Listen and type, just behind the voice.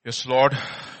Yes, Lord,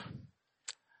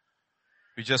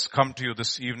 we just come to you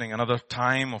this evening, another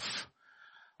time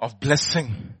of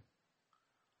blessing.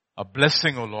 A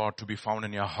blessing, O Lord, to be found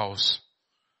in your house,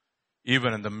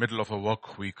 even in the middle of a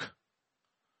work week.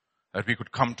 That we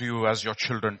could come to you as your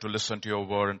children to listen to your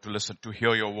word and to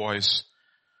hear your voice.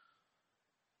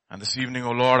 And this evening,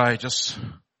 O Lord, I just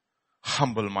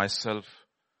humble myself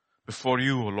before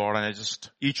you, O Lord, and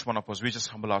each one of us, we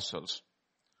just humble ourselves.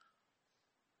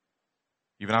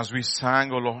 Even as we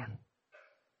sang, O Lord,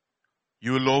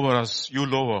 you lower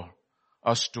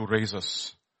us to raise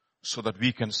us so that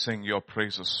we can sing your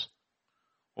praises.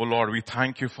 O Lord, we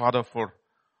thank you, Father, for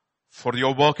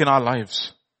your work in our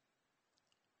lives.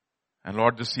 And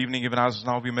Lord, this evening, even as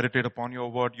now we meditate upon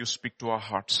your word, you speak to our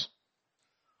hearts.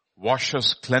 Wash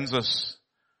us, cleanse us.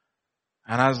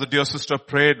 And as the dear sister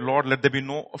prayed, Lord, let there be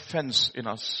no offense in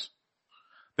us.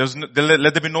 Let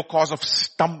there be no cause of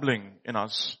stumbling in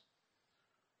us.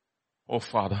 Oh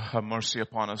Father, have mercy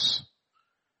upon us.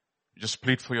 We just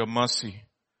plead for your mercy.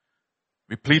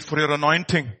 We plead for your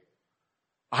anointing.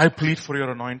 I plead for your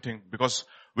anointing, because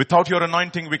without your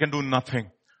anointing we can do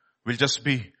nothing. We'll just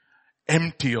be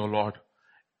empty, oh Lord.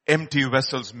 Empty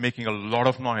vessels making a lot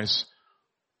of noise,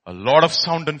 a lot of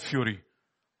sound and fury,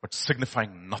 but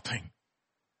signifying nothing.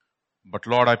 But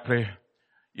Lord, I pray,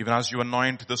 even as you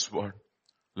anoint this word,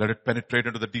 let it penetrate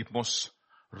into the deepmost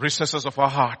recesses of our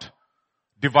heart.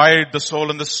 Divide the soul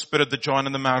and the spirit, the joint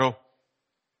and the marrow.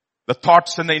 The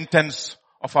thoughts and the intents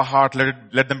of our heart,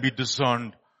 let them be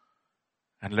discerned.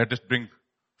 And let it bring,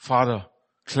 Father,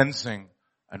 cleansing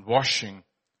and washing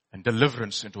and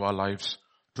deliverance into our lives.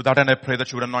 To that end, I pray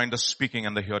that you would anoint the speaking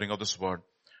and the hearing of this word.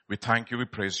 We thank you, we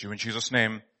praise you. In Jesus'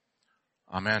 name,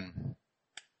 amen.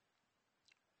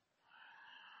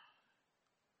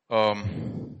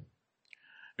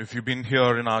 If you've been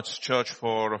here in our church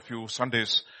for a few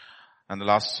Sundays, and the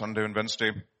last Sunday and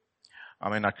Wednesday,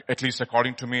 at least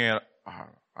according to me,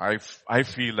 I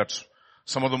feel that's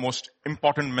some of the most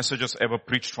important messages ever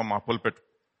preached from our pulpit.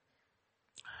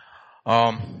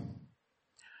 I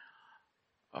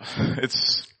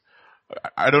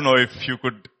don't know if you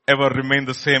could ever remain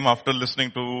the same after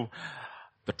listening to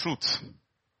the truth.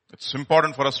 It's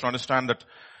important for us to understand that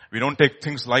we don't take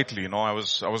things lightly. You know, I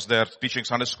was there teaching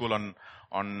Sunday school on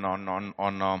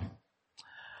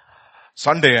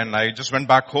Sunday, and I just went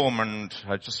back home and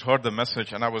I just heard the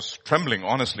message and I was trembling,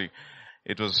 honestly.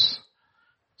 It was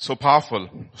so powerful.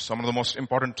 Some of the most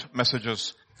important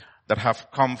messages that have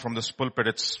come from this pulpit.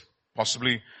 It's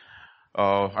possibly,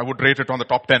 I would rate it on the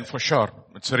top 10 for sure.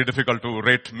 It's very difficult to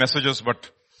rate messages,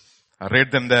 but I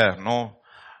rate them there. No,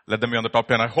 let them be on the top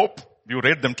 10. I hope you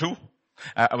rate them too.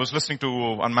 I was listening to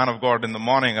one man of God in the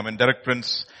morning. Derek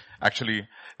Prince, actually,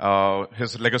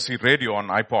 his legacy radio on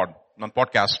iPod, on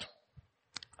podcast.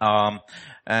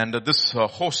 And this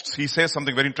host, he says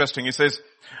something very interesting. He says,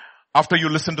 after you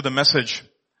listen to the message,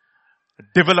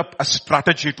 develop a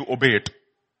strategy to obey it.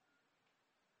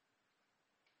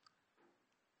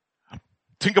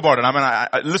 Think about it.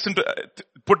 I listened to,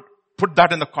 put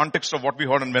that in the context of what we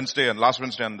heard on Wednesday and last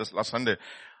Wednesday and this last Sunday.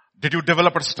 Did you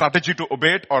develop a strategy to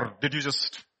obey it, or did you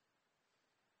just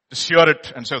hear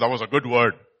it and say, that was a good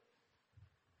word?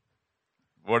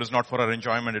 Word is not for our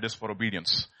enjoyment, it is for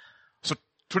obedience. So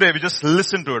today we just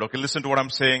listen to it, okay? Listen to what I'm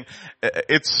saying.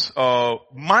 It's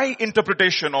my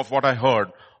interpretation of what I heard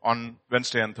on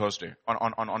Wednesday and Thursday,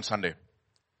 on Sunday.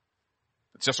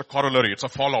 It's just a corollary, it's a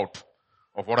fallout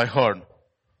of what I heard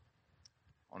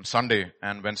on Sunday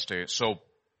and Wednesday. So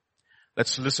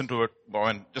let's listen to it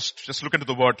and just look into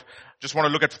the word. Just want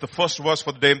to look at the first verse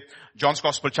for the day. John's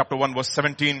Gospel chapter 1 verse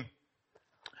 17.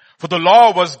 For the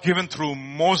law was given through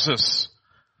Moses,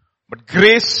 but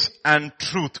grace and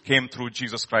truth came through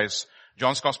Jesus Christ.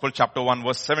 John's Gospel chapter 1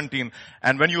 verse 17.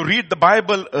 And when you read the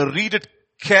Bible, read it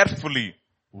carefully,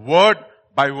 word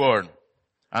by word.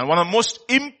 And one of the most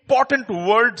important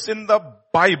words in the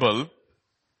Bible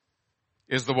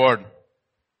is the word.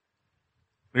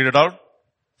 Read it out.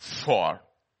 For.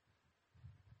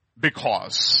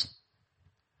 Because.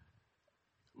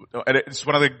 It's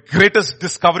one of the greatest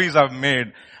discoveries I've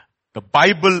made. The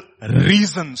Bible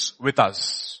reasons with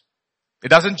us. It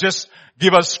doesn't just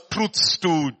give us truths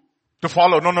to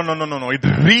follow. No. It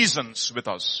reasons with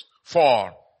us.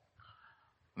 For.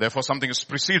 Therefore something is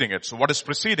preceding it. So what is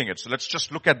preceding it? So let's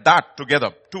just look at that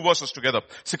together. Two verses together.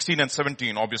 16 and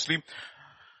 17 obviously.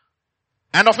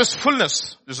 And of his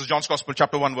fullness, this is John's Gospel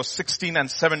chapter 1 verse 16 and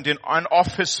 17, and of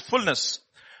his fullness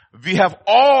we have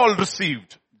all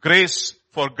received grace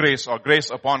for grace, or grace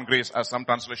upon grace, as some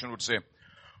translation would say.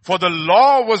 For the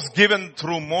law was given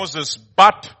through Moses,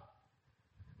 but,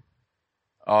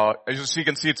 as you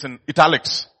can see it's in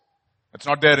italics. It's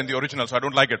not there in the original, so I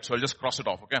don't like it, so I'll just cross it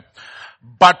off, okay?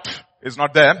 But is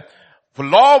not there. The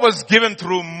law was given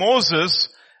through Moses.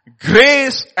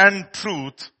 Grace and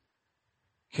truth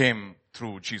came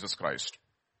through Jesus Christ.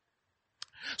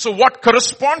 So what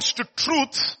corresponds to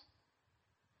truth,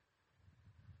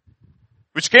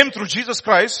 which came through Jesus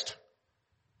Christ,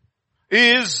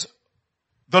 is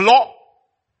the law.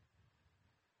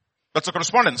 That's a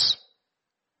correspondence.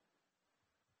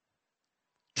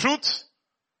 Truth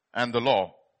and the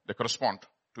law, they correspond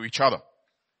to each other.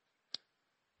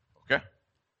 Okay?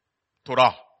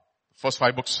 Torah, first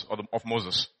 5 books of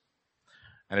Moses.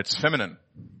 And it's feminine.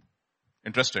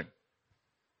 Interesting.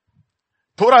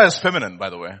 Torah is feminine, by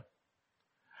the way.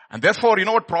 And therefore, you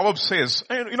know what Proverbs says?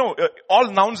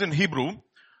 All nouns in Hebrew,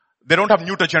 they don't have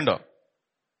neuter gender.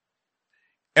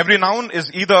 Every noun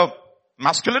is either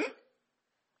masculine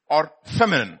or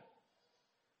feminine.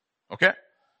 Okay?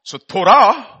 So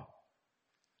Torah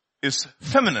is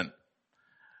feminine.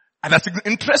 And that's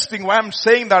interesting. Why I'm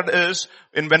saying that is,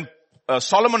 when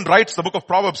Solomon writes the book of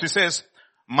Proverbs, he says,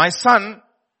 my son,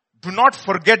 do not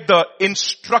forget the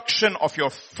instruction of your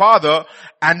father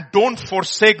and don't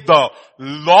forsake the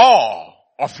law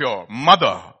of your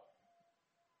mother.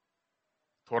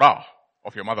 Torah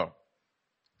of your mother.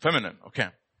 Feminine, okay.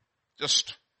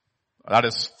 That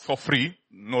is for free.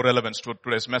 No relevance to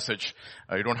today's message.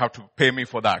 You don't have to pay me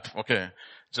for that. Okay.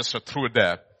 Just threw it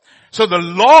there. So the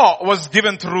law was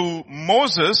given through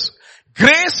Moses.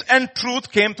 Grace and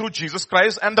truth came through Jesus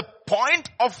Christ. And the point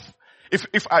of,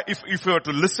 if you were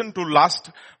to listen to last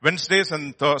Wednesday's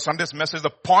and Sunday's message, the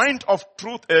point of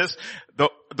truth is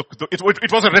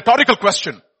it was a rhetorical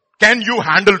question. Can you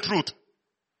handle truth?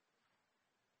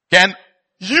 Can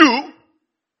you,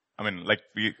 like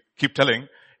we keep telling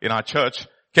in our church,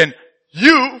 can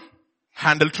you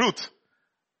handle truth?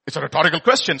 It's a rhetorical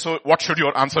question. So what should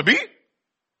your answer be?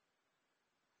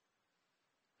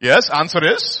 Yes, answer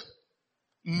is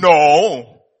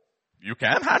no. You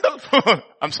can handle.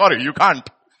 I'm sorry, you can't.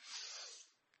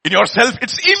 In yourself,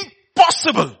 it's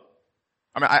impossible.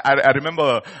 I remember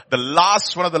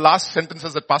one of the last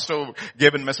sentences that Pastor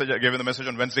gave in the message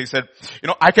on Wednesday. He said,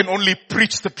 I can only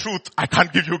preach the truth. I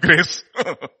can't give you grace.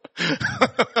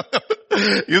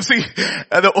 You see,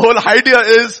 the whole idea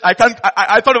is, I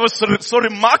thought it was so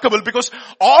remarkable because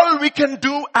all we can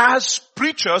do as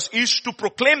preachers is to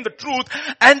proclaim the truth.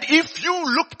 And if you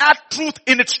look at truth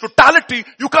in its totality,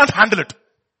 you can't handle it.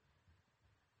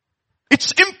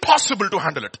 It's impossible to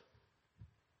handle it.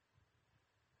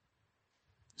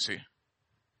 See,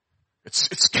 it's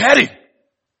scary.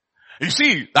 You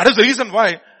see, that is the reason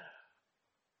why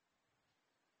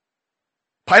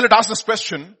Pilate asked this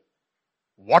question,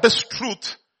 what is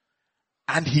truth?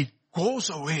 And he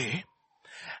goes away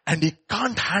and he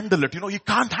can't handle it. He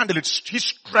can't handle it.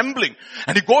 He's trembling.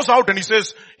 And he goes out and he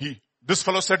says, this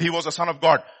fellow said he was a son of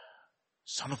God.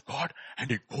 Son of God?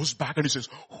 And he goes back and he says,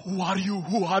 who are you?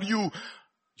 Who are you?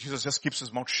 Jesus just keeps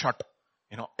his mouth shut.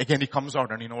 Again he comes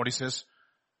out and you know what he says?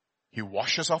 He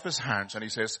washes off his hands and he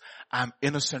says, I'm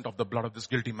innocent of the blood of this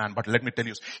guilty man. But let me tell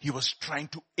you, he was trying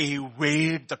to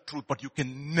evade the truth, but you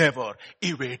can never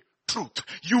evade truth.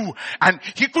 And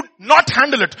he could not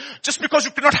handle it. Just because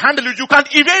you cannot handle it, you can't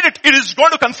evade it. It is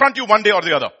going to confront you one day or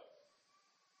the other.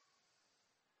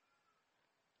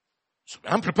 So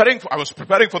when I was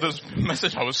preparing for this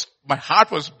message, my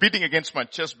heart was beating against my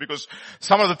chest because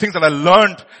some of the things that I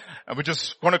learned, which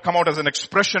is going to come out as an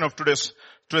expression of today's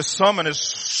sermon, is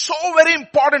so very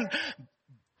important.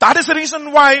 That is the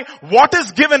reason why what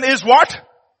is given is what?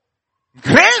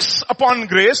 Grace upon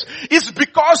grace, is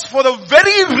because for the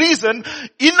very reason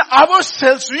in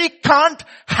ourselves we can't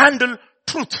handle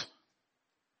truth.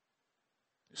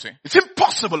 You see, it's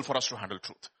impossible for us to handle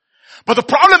truth. But the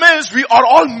problem is we are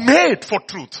all made for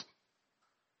truth.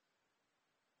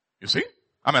 You see?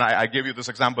 I gave you this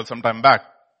example some time back.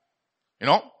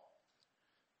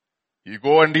 You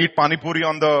go and eat pani puri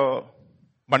on the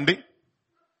bandi.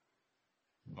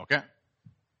 Okay?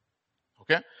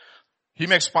 He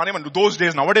makes pani. And those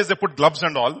days, nowadays they put gloves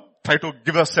and all, try to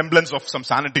give a semblance of some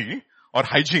sanity or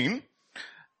hygiene.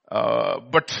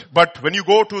 But when you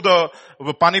go to the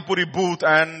pani puri booth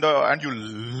and you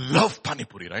love pani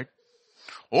puri, right?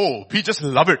 Oh, we just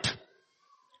love it.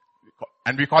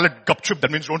 And we call it gupchup.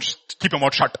 That means don't keep your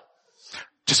mouth shut.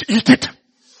 Just eat it.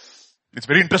 It's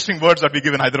very interesting words that we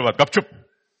give in Hyderabad. Gupchup.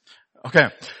 Okay.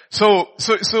 So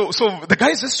the guy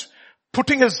is just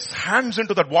putting his hands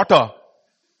into that water.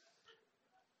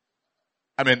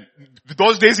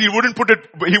 Those days he wouldn't put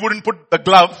the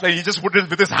glove, he just put it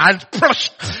with his hands,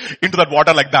 into that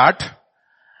water like that.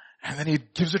 And then he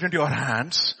gives it into your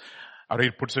hands. Or he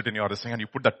puts it in your thing and you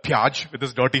put that pyaj with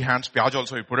his dirty hands. Pyaj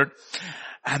also you put it.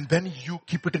 And then you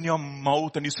keep it in your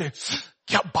mouth and you say,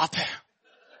 kya baat hai?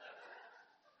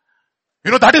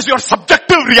 You know, that is your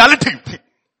subjective reality.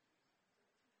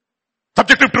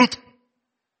 Subjective truth.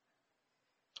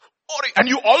 And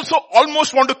you also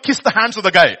almost want to kiss the hands of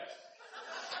the guy.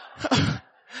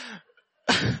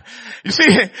 You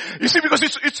see, because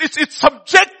it's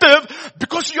subjective,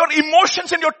 because your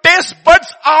emotions and your taste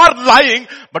buds are lying,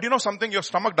 but you know something, your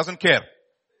stomach doesn't care.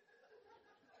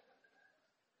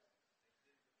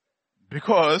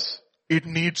 Because it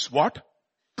needs what?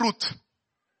 Truth.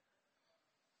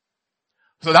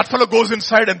 So that fellow goes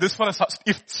inside and this fellow,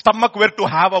 if stomach were to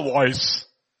have a voice,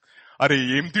 what are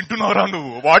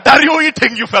you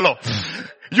eating, you fellow?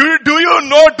 Do you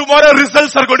know tomorrow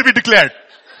results are going to be declared?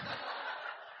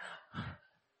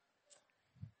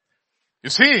 You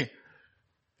see,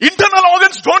 internal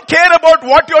organs don't care about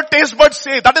what your taste buds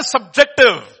say. That is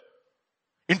subjective.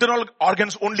 Internal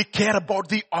organs only care about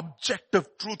the objective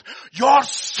truth. Your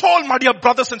soul, my dear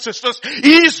brothers and sisters,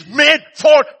 is made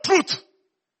for truth.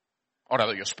 Or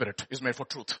rather, your spirit is made for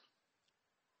truth.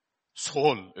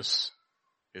 Soul is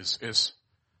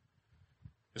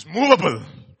movable.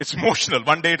 It's emotional.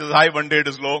 One day it is high, one day it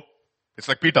is low. It's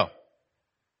like Peter.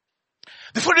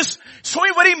 Therefore, it is so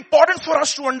very important for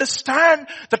us to understand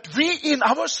that we in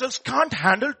ourselves can't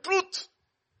handle truth.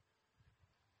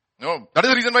 No, that is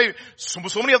the reason why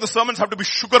so many of the sermons have to be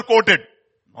sugar coated.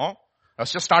 No, I've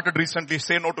just started recently.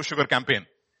 Say no to sugar campaign.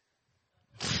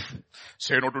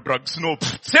 Say no to drugs. No,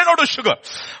 say no to sugar.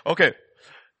 Okay.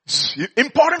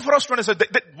 Important for us to understand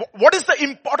what is the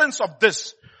importance of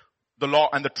this, the law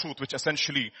and the truth, which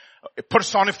essentially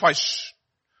personifies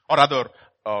or rather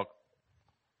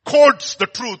codes the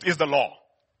truth is the law.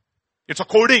 It's a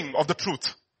coding of the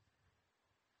truth.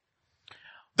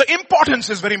 The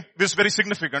importance is very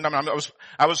significant.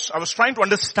 I was trying to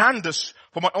understand this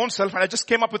for my own self, and I just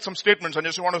came up with some statements and I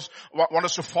just want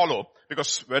us to follow,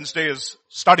 because Wednesday is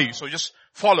study, so just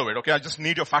follow it, okay? I just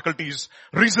need your faculties,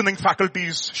 reasoning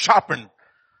faculties sharpened.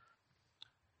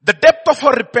 The depth of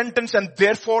our repentance and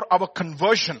therefore our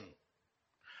conversion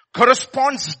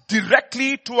corresponds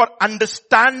directly to our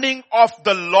understanding of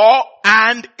the law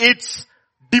and its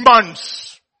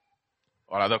demands.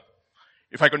 Or rather,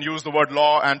 if I can use the word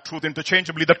law and truth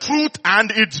interchangeably, the truth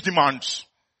and its demands.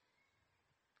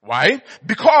 Why?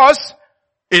 Because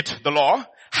the law,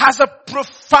 has a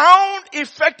profound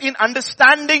effect in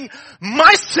understanding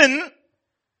my sin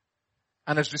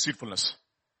and its deceitfulness.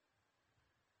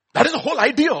 That is the whole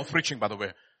idea of preaching, by the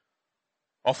way.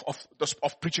 Of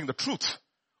preaching the truth.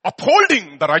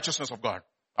 Upholding the righteousness of God.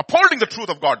 Upholding the truth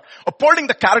of God. Upholding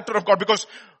the character of God, because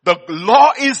the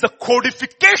law is the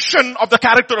codification of the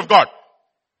character of God.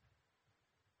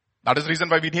 That is the reason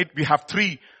why we have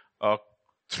three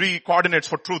coordinates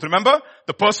for truth. Remember?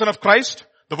 The person of Christ,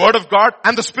 the word of God,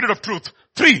 and the spirit of truth.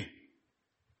 Three.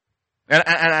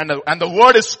 And the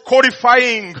word is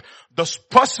codifying the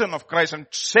person of Christ and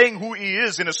saying who he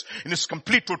is in his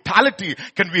complete totality.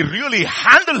 Can we really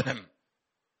handle him?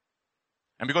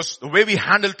 And because the way we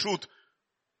handle truth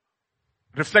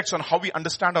reflects on how we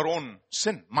understand our own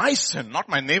sin. My sin, not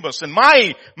my neighbor's sin.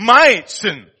 My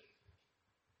sin.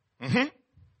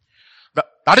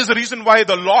 That is the reason why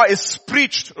the law is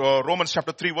preached. Romans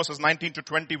chapter 3 verses 19 to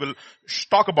 20 will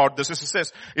talk about this.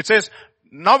 It says,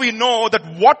 now we know that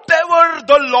whatever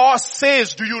the law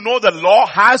says, do you know the law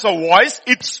has a voice?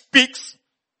 It speaks.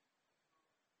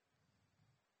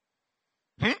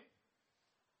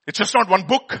 It's just not one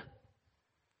book.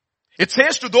 It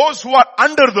says to those who are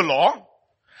under the law,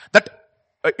 that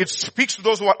it speaks to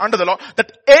those who are under the law,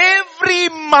 that every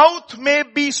mouth may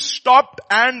be stopped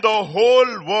and the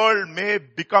whole world may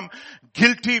become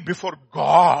guilty before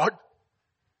God.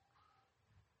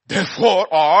 Therefore,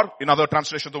 or in other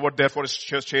translations, the word therefore is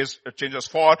changes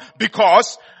for,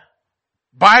 because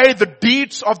by the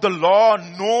deeds of the law,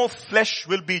 no flesh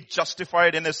will be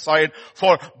justified in his sight.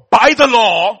 For by the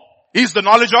law is the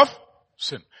knowledge of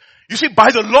sin. You see,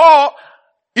 by the law,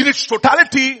 in its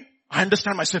totality, I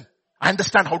understand my sin. I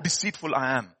understand how deceitful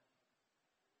I am.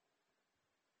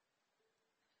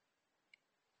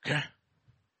 Okay?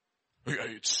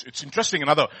 It's interesting.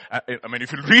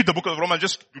 If you read the book of Romans,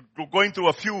 just going through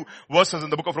a few verses in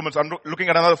the book of Romans, I'm looking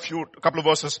at couple of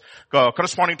verses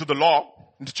corresponding to the law,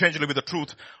 interchangeably with the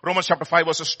truth. Romans chapter 5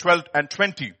 verses 12 and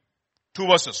 20. 2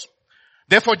 verses.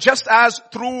 Therefore, just as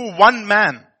through one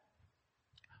man,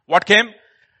 what came?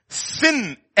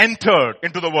 Sin entered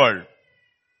into the world.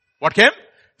 What came?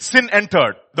 Sin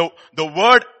entered. The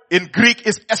word in Greek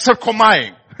is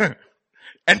eserkomai.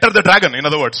 Enter the dragon, in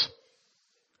other words.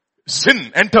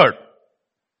 Sin entered.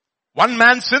 One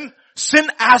man's sin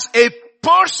as a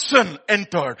person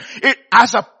entered. It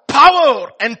as a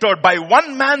power entered. By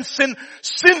one man's sin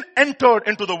entered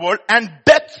into the world, and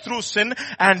death through sin,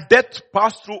 and death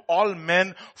passed through all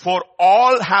men, for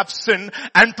all have sinned.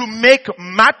 And to make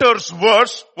matters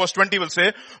worse, verse 20 will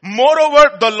say,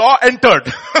 moreover the law entered.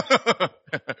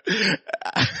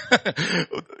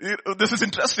 This is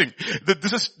interesting.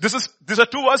 These are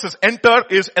two verses. Enter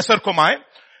is eserkomai.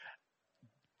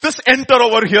 This enter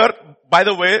over here, by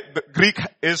the way, the Greek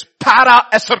is para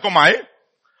eserkomai.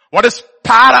 What is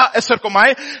para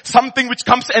eserkomai? Something which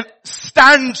comes and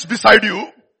stands beside you.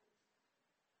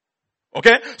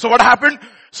 Okay? So what happened?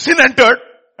 Sin entered.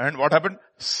 And what happened?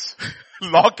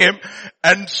 Law came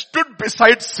and stood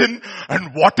beside sin.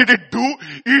 And what did it do?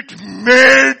 It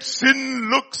made sin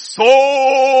look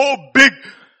so big.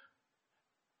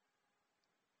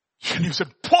 And you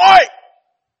said, boy,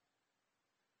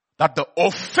 that the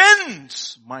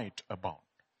offense might abound.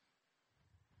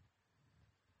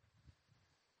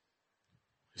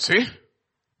 See?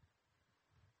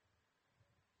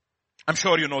 I'm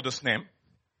sure you know this name.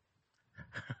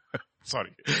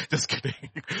 Sorry, just kidding.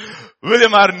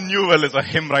 William R. Newell is a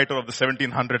hymn writer of the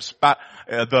 1700s,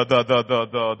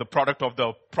 the product of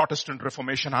the Protestant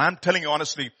Reformation. I'm telling you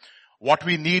honestly, what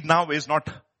we need now is not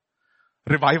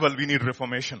revival, we need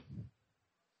reformation.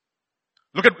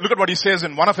 Look at what he says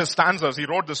in one of his stanzas. He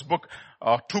wrote this book,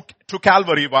 to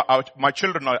Calvary. My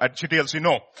children at GTLC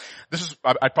know.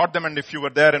 I taught them, and if you were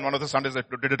there in one of the Sundays, I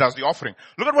did it as the offering.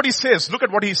 Look at what he says. Look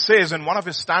at what he says in one of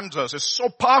his stanzas. It's so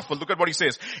powerful. Look at what he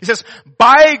says. He says,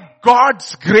 by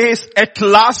God's grace, at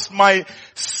last my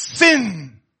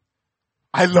sin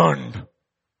I learned.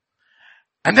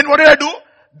 And then what did I do?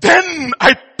 Then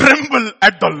I tremble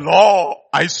at the law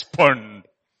I spurned.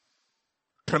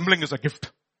 Trembling is a gift.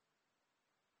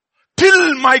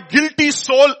 Till my guilty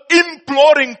soul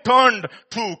imploring turned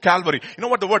to Calvary. You know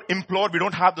what the word implore, we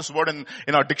don't have this word in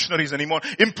our dictionaries anymore.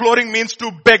 Imploring means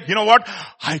to beg. You know what?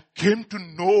 I came to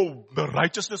know the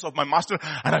righteousness of my master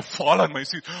and I fall on my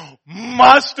seat.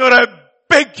 Master, I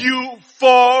beg you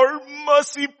for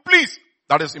mercy, please.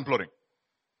 That is imploring.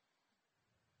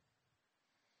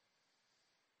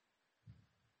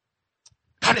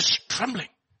 That is trembling.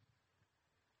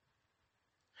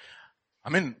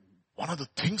 I mean, one of the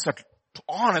things that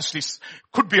honestly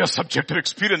could be a subjective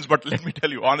experience, but let me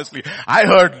tell you honestly, I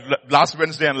heard last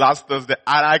Wednesday and last Thursday,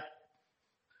 and I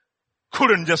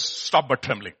couldn't just stop but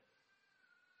trembling.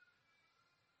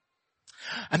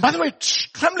 And by the way,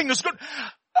 trembling is good.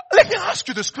 Let me ask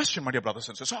you this question, my dear brothers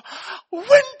and sisters.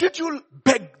 When did you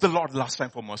beg the Lord last time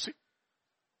for mercy?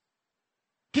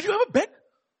 Did you ever beg?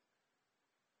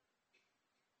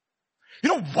 You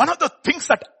know, one of the things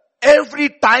that every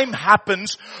time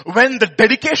happens when the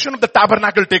dedication of the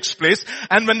tabernacle takes place,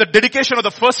 and when the dedication of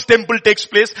the first temple takes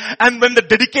place, and when the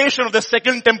dedication of the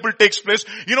second temple takes place,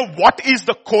 you know what is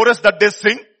the chorus that they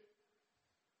sing?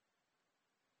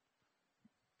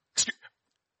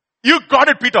 You got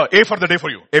it, Peter. A for the day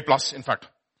for you. A plus, in fact.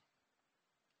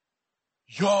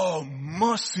 Your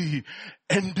mercy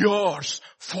endures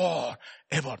forever.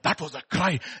 That was a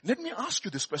cry. Let me ask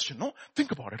you this question. No,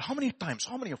 think about it. How many times,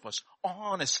 how many of us,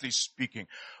 honestly speaking,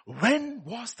 when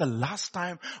was the last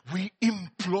time we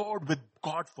implored with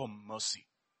God for mercy?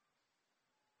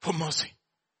 For mercy.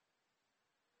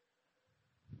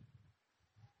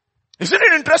 Isn't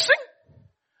it interesting?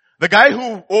 The guy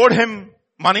who owed him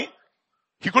money,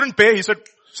 he couldn't pay. He said,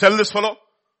 sell this fellow.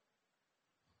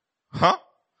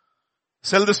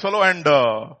 Sell this fellow, and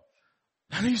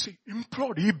he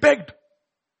implored, he begged.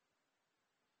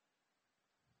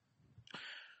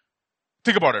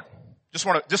 Think about it.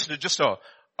 Just a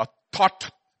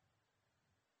thought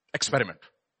experiment.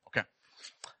 Okay.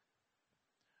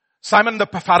 Simon the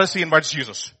Pharisee invites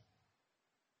Jesus.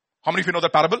 How many of you know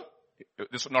that parable?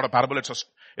 This is not a parable,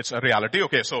 it's a reality.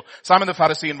 Okay, so Simon the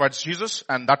Pharisee invites Jesus,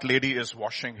 and that lady is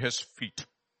washing his feet.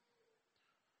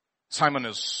 Simon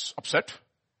is upset.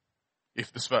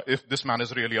 If this man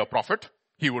is really a prophet,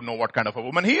 he would know what kind of a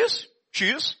woman she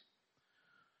is.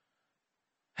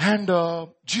 And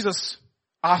Jesus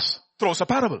throws a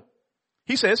parable.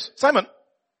 He says, Simon,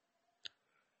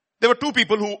 there were two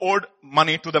people who owed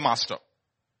money to the master.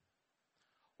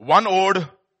 One owed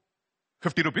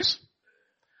 50 rupees.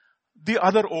 The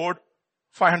other owed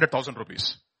 500,000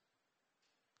 rupees.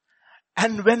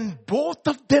 And when both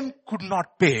of them could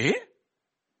not pay,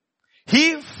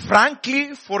 he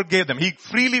frankly forgave them. He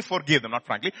freely forgave them, not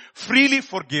frankly, freely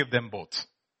forgave them both.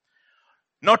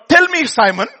 Now tell me,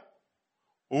 Simon,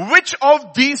 which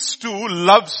of these two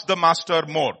loves the master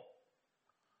more?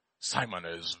 Simon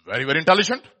is very, very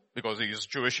intelligent because he is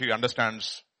Jewish. He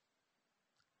understands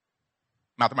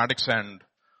mathematics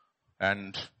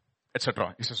and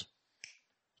etc. He says,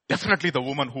 definitely the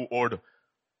woman who owed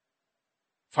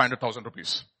 500,000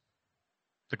 rupees.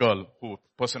 The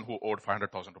person who owed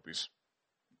 500,000 rupees.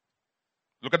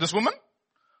 Look at this woman.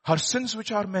 Her sins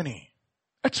which are many,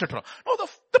 etc. No,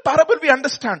 the parable we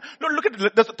understand. No, look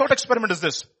at the thought experiment is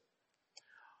this.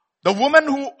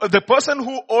 The person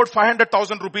who owed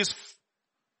 500,000 rupees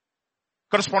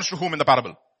corresponds to whom in the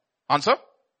parable? Answer?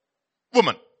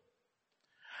 Woman.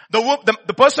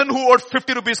 The person who owed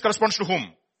 50 rupees corresponds to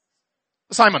whom?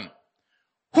 Simon.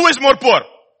 Who is more poor?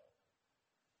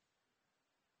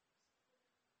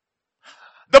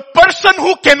 The person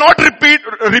who cannot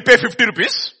repay 50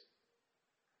 rupees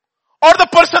or the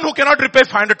person who cannot repay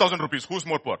 500,000 rupees. Who's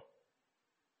more poor?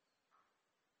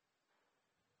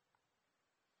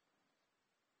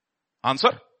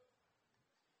 Answer?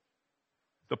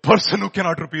 The person who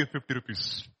cannot repay 50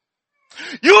 rupees.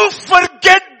 You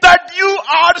forget that you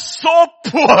are so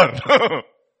poor.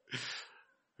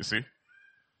 You see?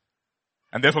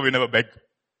 And therefore we never beg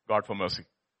God for mercy.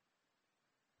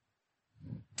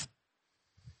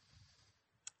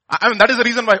 I mean, that is the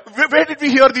reason why. Where did we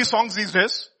hear these songs these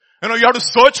days? You know, you have to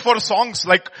search for songs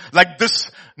like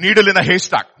this needle in a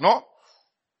haystack, no?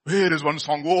 Where is one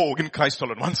song? Oh, in Christ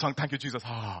alone. One song. Thank you, Jesus.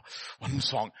 One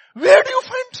song. Where do you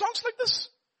find songs like this?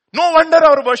 No wonder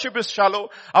our worship is shallow.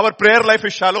 Our prayer life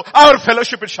is shallow. Our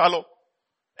fellowship is shallow.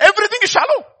 Everything is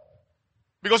shallow.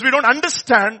 Because we don't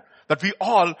understand that we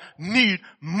all need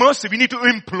mercy. We need to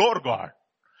implore God.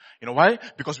 You know why?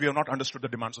 Because we have not understood the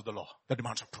demands of the law, the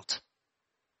demands of truth.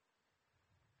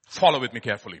 Follow with me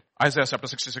carefully. Isaiah chapter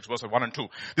 66 verse 1 and 2.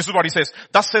 This is what he says.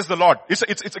 Thus says the Lord. It's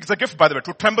a gift, by the way.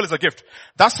 To tremble is a gift.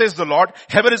 Thus says the Lord,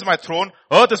 heaven is my throne,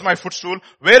 earth is my footstool.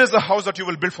 Where is the house that you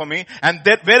will build for me? And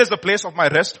where is the place of my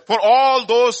rest? For all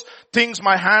those things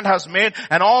my hand has made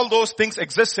and all those things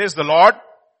exist, says the Lord.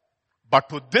 But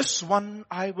to this one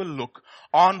I will look,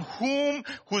 on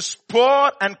whose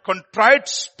poor and contrite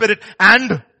spirit,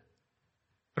 and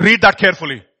read that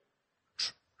carefully,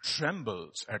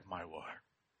 trembles at my word.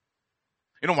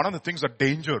 You know, one of the things, the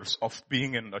dangers of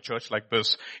being in a church like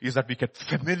this is that we get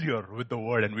familiar with the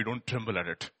word and we don't tremble at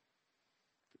it.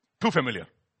 Too familiar.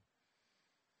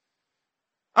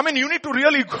 I mean, you need to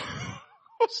really go.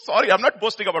 Oh, sorry, I'm not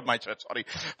boasting about my church. Sorry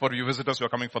for you visitors who are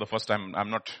coming for the first time.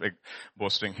 I'm not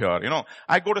boasting here. You know,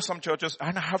 I go to some churches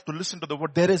and I have to listen to the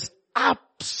word. There is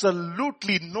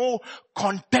absolutely no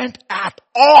content at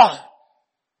all.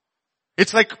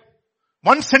 It's like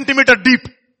 1 centimeter deep.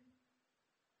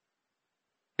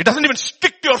 It doesn't even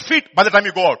stick to your feet by the time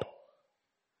you go out.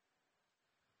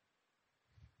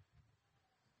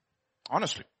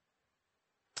 Honestly.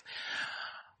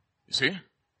 You see?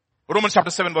 Romans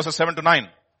chapter 7 verses 7 to 9.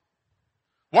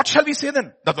 What shall we say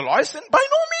then? That the law is sin? By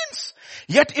no means.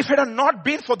 Yet if it had not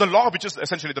been for the law, which is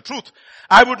essentially the truth,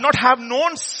 I would not have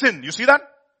known sin. You see that?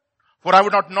 For I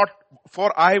would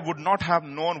not have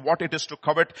known what it is to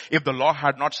covet if the law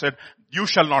had not said, you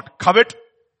shall not covet.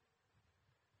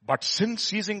 But sin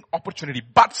seizing opportunity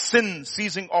through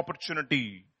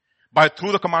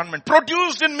the commandment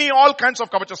produced in me all kinds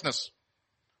of covetousness.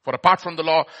 For apart from the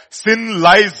law, sin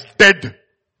lies dead.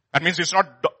 That means you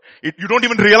don't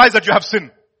even realize that you have sin.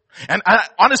 And I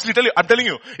honestly I'm telling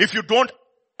you, if you don't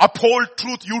uphold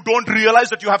truth, you don't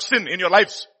realize that you have sin in your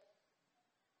lives.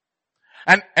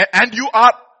 And you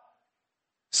are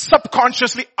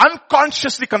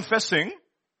unconsciously confessing,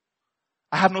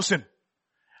 I have no sin.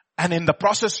 And in the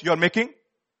process you're making,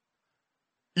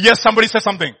 yes, somebody says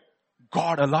something.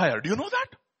 God a liar. Do you know that?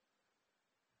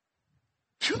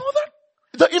 Do you know that?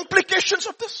 The implications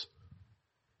of this.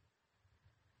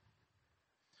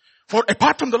 For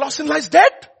apart from the law, sin lies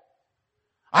dead.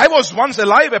 I was once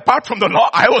alive apart from the law.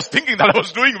 I was thinking that I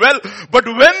was doing well. But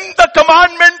when the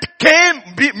commandment came,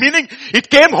 meaning it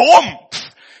came home.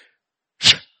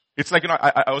 It's like,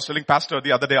 I was telling Pastor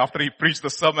the other day after he preached the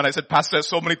sermon, I said, Pastor,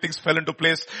 so many things fell into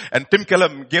place. And Tim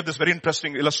Keller gave this very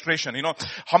interesting illustration. You know,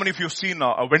 how many of you have seen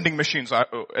vending machines?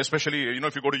 Especially,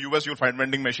 if you go to US, you'll find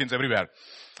vending machines everywhere.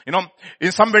 You know,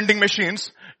 in some vending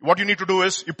machines, what you need to do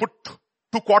is you put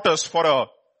 2 quarters for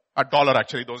a dollar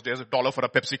actually those days, $1 for a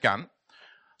Pepsi can.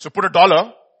 So put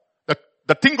 $1,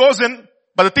 the thing goes in,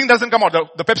 but the thing doesn't come out.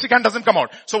 The Pepsi can doesn't come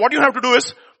out. So what you have to do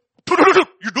is,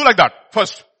 you do like that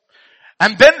first.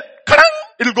 And then,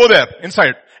 it'll go there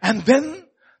inside. And then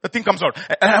the thing comes out.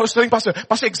 And I was telling Pastor,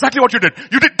 exactly what you did.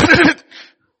 You did it.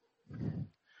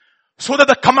 So that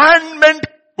the commandment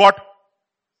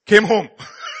came home.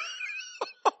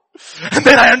 And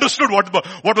then I understood what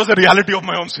was the reality of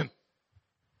my own sin.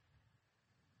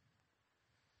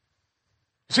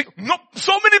 See, no,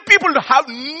 so many people have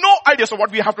no idea. So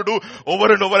what we have to do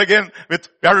over and over again we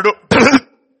have to do,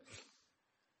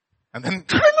 and then,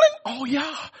 oh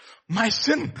yeah, my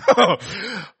sin.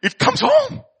 It comes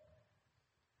home.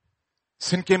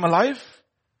 Sin came alive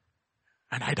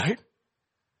and I died.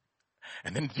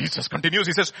 And then Jesus continues,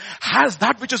 he says, has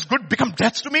that which is good become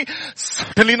death to me?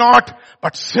 Certainly not.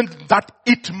 But sin that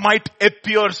it might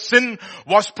appear, sin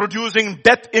was producing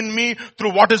death in me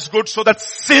through what is good, so that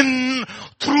sin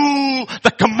through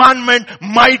the commandment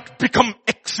might become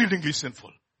exceedingly sinful.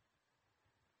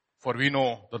 For we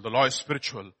know that the law is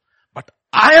spiritual, but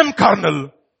I am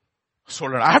carnal. So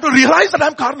I have to realize that I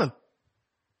am carnal.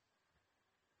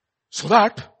 So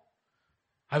that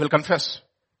I will confess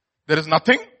there is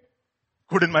nothing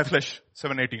good in my flesh.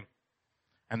 7:18.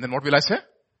 And then what will I say?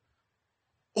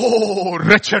 Oh,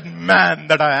 wretched man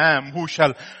that I am, who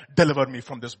shall deliver me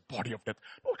from this body of death?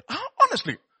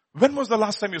 Honestly, when was the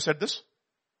last time you said this?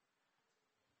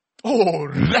 Oh,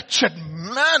 wretched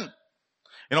man.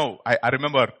 You know, I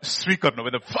remember Srikar,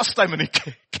 when the first time when he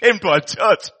came to our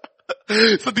church.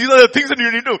 So these are the things that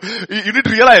you need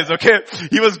to realize, okay?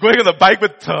 He was going on the bike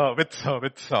with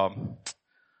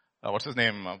what's his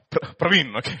name?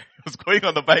 Praveen, okay? He was going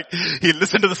on the bike. He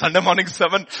listened to the Sunday morning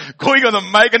sermon, going on the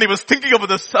mic, and he was thinking about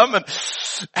the sermon.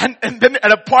 And then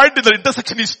at a point in the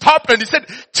intersection, he stopped and he said,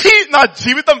 Chi na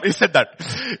jivitam. He said that.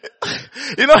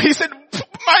 You know, he said,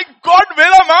 my God,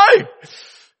 where am I?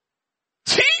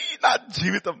 Chi na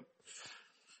jivitam.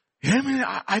 I mean,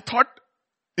 I thought,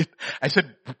 I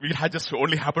said, it had just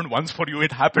only happened once for you.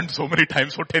 It happened so many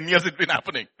times. For 10 years it's been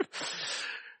happening.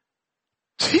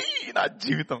 Chi na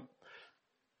jivitam.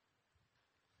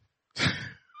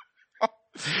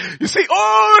 You see,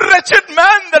 oh, wretched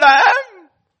man that I am.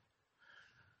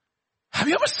 Have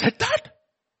you ever said that?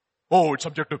 Oh, it's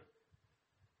subjective.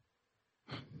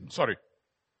 Sorry.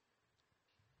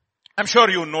 I'm sure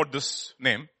you know this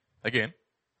name again.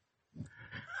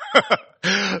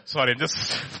 Sorry, I'm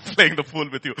just playing the fool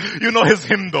with you. You know his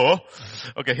hymn though.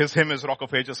 Okay, his hymn is Rock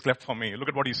of Ages cleft for me. Look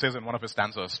at what he says in one of his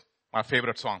stanzas. My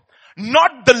favorite song.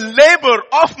 Not the labor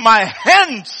of my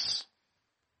hands.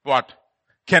 What?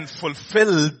 Can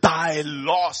fulfill thy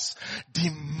loss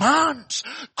demands.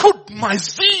 Could my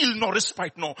zeal no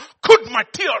respite know? Could my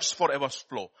tears forever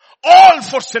flow? All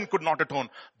for sin could not atone.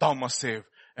 Thou must save,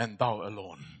 and thou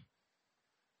alone.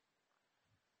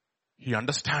 He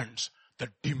understands the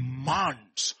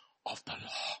demands of the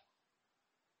law.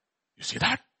 You see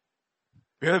that?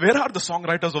 Where are the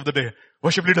songwriters of the day?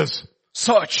 Worship leaders.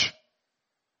 Search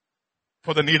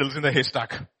for the needles in the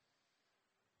haystack.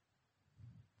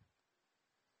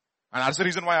 And that's the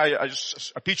reason why I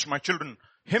teach my children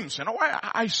hymns. You know why?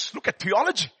 I look at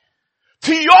theology.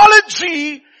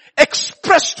 Theology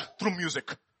expressed through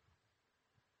music.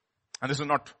 And this is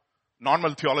not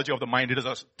normal theology of the mind. It is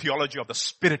a theology of the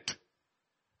spirit.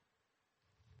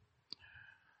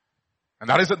 And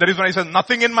that is the reason he says,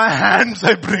 nothing in my hands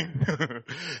I bring.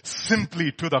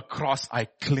 Simply to the cross I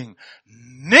cling.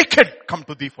 Naked come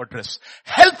to thee for dress.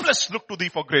 Helpless look to thee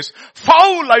for grace.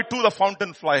 Foul I to the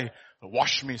fountain fly.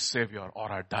 Wash me, Savior,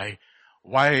 or I die.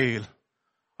 While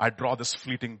I draw this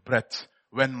fleeting breath,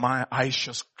 when my eyes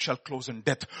shall close in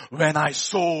death, when I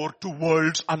soar to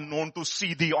worlds unknown to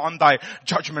see thee on thy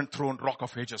judgment throne, Rock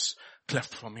of Ages,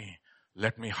 cleft for me,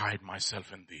 let me hide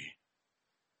myself in thee.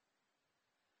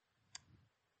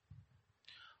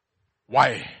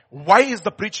 Why? Why is the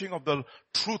preaching of the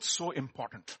truth so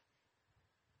important?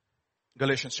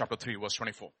 Galatians chapter 3 verse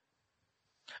 24.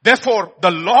 Therefore,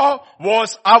 the law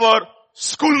was our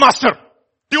schoolmaster,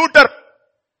 tutor.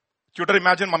 Tutor,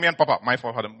 imagine mommy and papa, my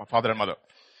father and mother.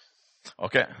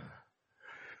 Okay.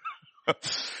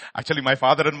 Actually, my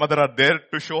father and mother are there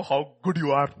to show how good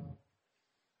you are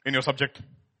in your subject.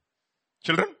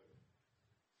 Children?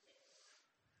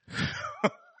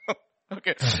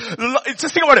 Okay.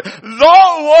 Just think about it.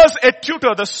 Law was a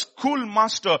tutor, the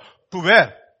schoolmaster to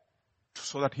where?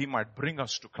 So that he might bring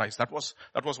us to Christ. That was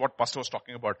what Pastor was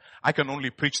talking about. I can only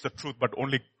preach the truth, but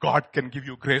only God can give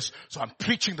you grace. So I'm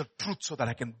preaching the truth so that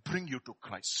I can bring you to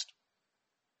Christ.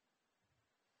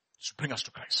 To bring us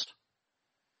to Christ.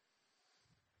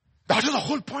 That is the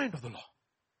whole point of the law.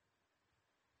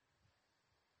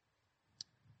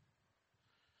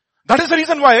 That is the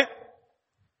reason why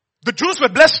the Jews were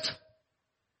blessed.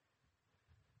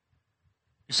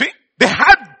 You see, they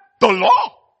had the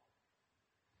law.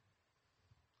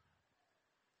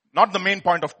 Not the main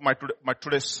point of my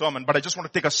today's sermon, but I just want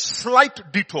to take a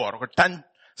slight detour,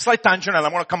 slight tangent, and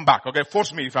I'm going to come back. Okay,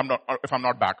 force me if I'm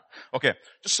not back. Okay,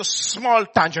 just a small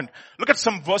tangent. Look at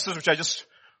some verses which I just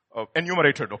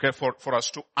enumerated, okay, for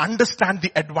us to understand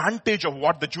the advantage of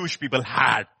what the Jewish people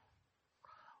had.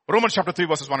 Romans chapter 3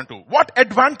 verses 1 and 2. What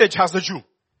advantage has the Jew?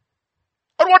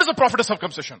 Or what is the profit of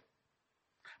circumcision?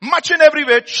 Much in every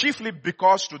way, chiefly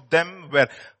because to them were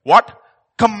what?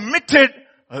 Committed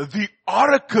the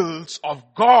oracles of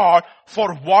God,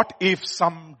 for what if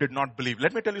some did not believe?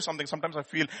 Let me tell you something. Sometimes I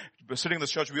feel sitting in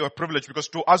this church, we are privileged because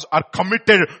to us are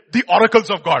committed the oracles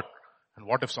of God. And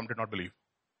what if some did not believe?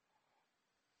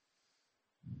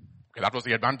 Okay, that was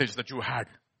the advantage that you had.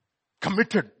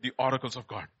 Committed the oracles of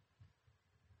God.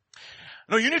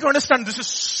 Now you need to understand this is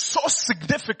so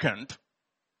significant.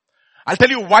 I'll tell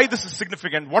you why this is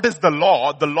significant. What is the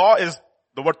law? The law is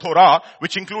the word Torah,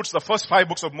 which includes the first 5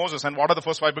 books of Moses. And what are the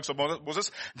first 5 books of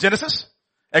Moses? Genesis,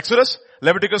 Exodus,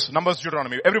 Leviticus, Numbers,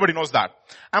 Deuteronomy. Everybody knows that.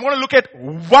 I'm going to look at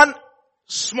one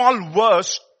small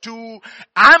verse to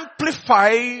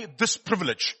amplify this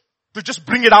privilege, to just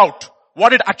bring it out,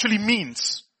 what it actually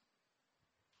means.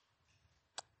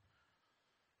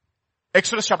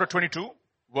 Exodus chapter 22,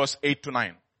 verse 8 to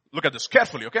 9. Look at this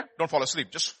carefully, okay? Don't fall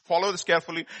asleep. Just follow this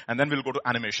carefully and then we'll go to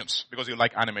animations because you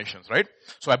like animations, right?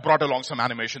 So I brought along some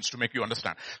animations to make you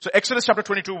understand. So Exodus chapter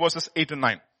 22 verses 8 and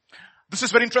 9. This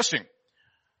is very interesting.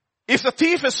 If the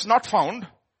thief is not found,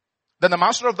 then the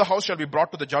master of the house shall be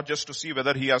brought to the judges to see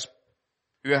whether he has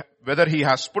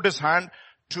put his hand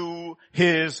to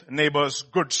his neighbor's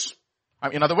goods.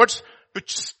 In other words,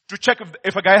 to check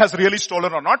if a guy has really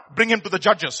stolen or not, bring him to the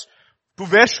judges. To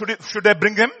where should they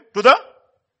bring him? To the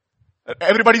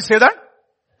everybody say that?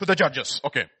 To the judges.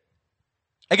 Okay.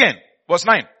 Again, verse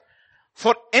 9.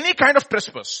 For any kind of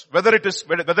trespass, whether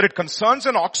it concerns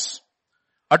an ox,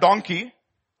 a donkey,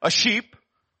 a sheep,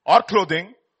 or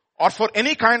clothing, or for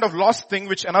any kind of lost thing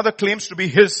which another claims to be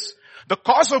his, the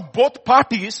cause of both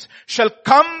parties shall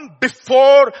come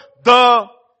before the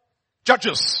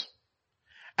judges.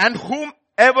 And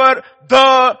whomever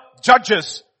the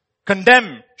judges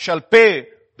condemn shall pay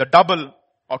the double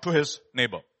or to his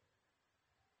neighbor.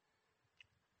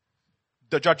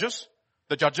 The judges.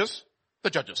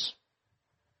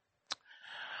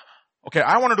 Okay,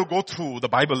 I wanted to go through the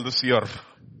Bible this year.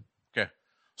 Okay.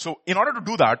 So in order to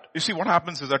do that, you see what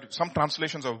happens is that some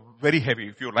translations are very heavy.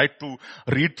 If you like to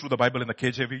read through the Bible in the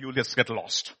KJV, you'll just get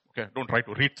lost. Okay. Don't try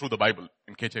to read through the Bible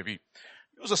in KJV.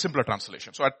 Use a simpler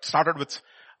translation. So I started with,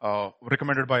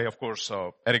 recommended by, of course,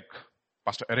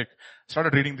 Pastor Eric,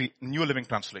 started reading the New Living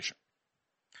Translation.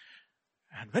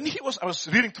 And when I was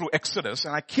reading through Exodus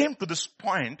and I came to this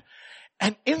point,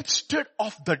 and instead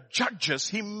of the judges,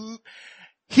 he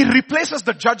replaces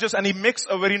the judges and he makes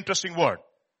a very interesting word.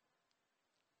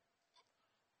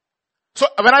 So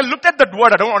when I looked at that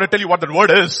word, I don't want to tell you what that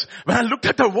word is. When I looked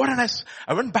at the word and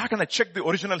I went back and I checked the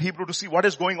original Hebrew to see what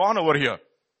is going on over here.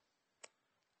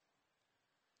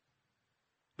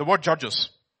 The word judges.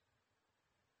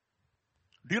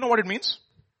 Do you know what it means?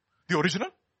 The original?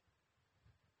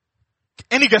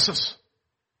 Any guesses?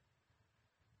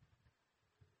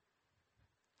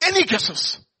 Any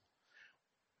guesses?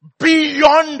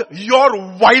 Beyond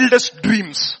your wildest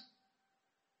dreams.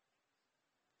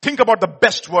 Think about the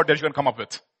best word that you can come up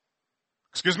with.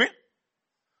 Excuse me?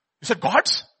 You said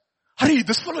gods? Hurry,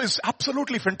 this fellow is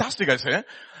absolutely fantastic, I say.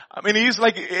 I mean, he's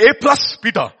like A+,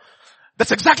 Peter.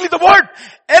 That's exactly the word.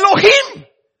 Elohim.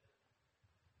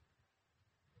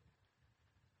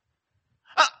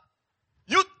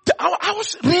 I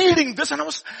was reading this and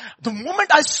the moment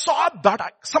I saw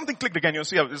that, something clicked again. You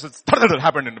see, it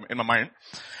happened in my mind.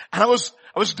 And I was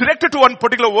directed to one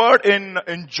particular word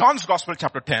in John's Gospel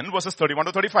chapter 10 verses 31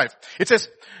 to 35. It says,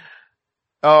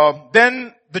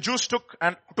 then the Jews took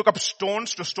up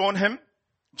stones to stone him.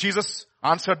 Jesus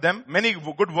answered them, many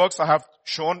good works I have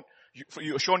shown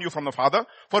you from the Father.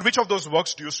 For which of those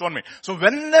works do you stone me? So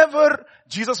whenever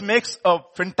Jesus makes a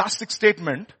fantastic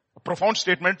statement, a profound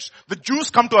statement, the Jews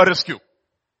come to our rescue.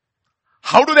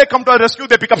 How do they come to our rescue?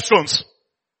 They pick up stones.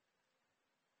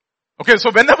 Okay,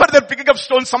 so whenever they're picking up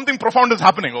stones, something profound is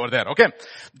happening over there, okay?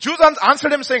 Jews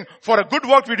answered him saying, for a good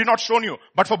work we did not stone you,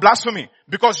 but for blasphemy.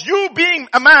 Because you being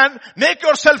a man, make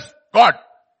yourself God.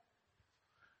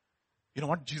 You know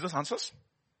what Jesus answers?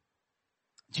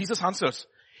 Jesus answers,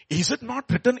 is it not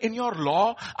written in your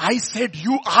law, I said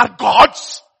you are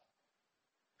gods?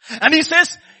 And he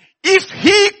says, if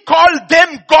he called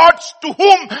them gods to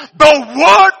whom the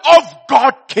word of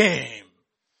God came.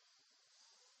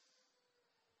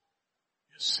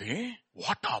 You see,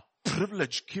 what a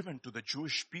privilege given to the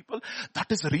Jewish people.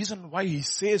 That is the reason why he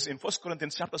says in 1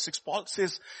 Corinthians chapter 6, Paul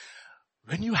says,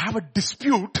 when you have a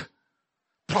dispute,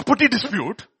 property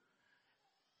dispute,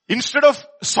 Instead of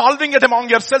solving it among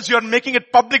yourselves, you are making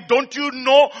it public. Don't you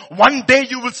know one day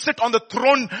you will sit on the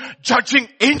throne judging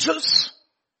angels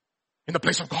in the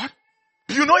place of God?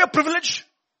 Do you know your privilege?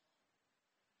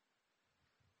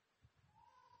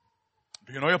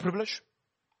 Do you know your privilege?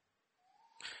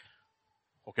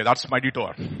 Okay, that's my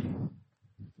detour.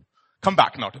 Come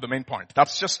back now to the main point.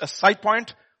 That's just a side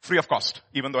point, free of cost,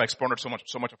 even though I expended so much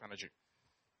of energy.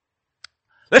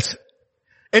 Let's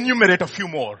enumerate a few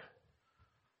more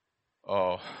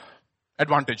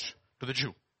advantage to the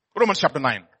Jew. Romans chapter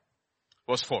 9,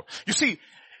 verse 4. You see,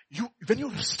 when you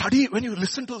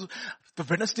listen to the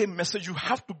Wednesday message, you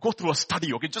have to go through a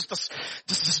study, okay?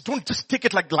 Just don't just take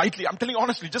it like lightly. I'm telling you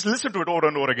honestly, just listen to it over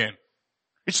and over again.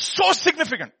 It's so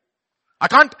significant. I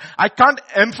can't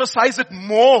emphasize it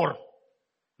more.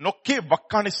 Nokke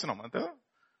vakkanissanam.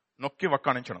 Nokke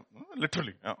vakkaninchadam.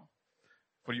 Literally. Yeah.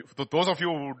 For those of you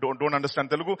who don't understand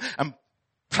Telugu, I'm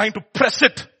trying to press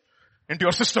it into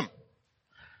your system.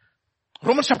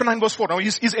 Romans chapter 9 verse 4. Now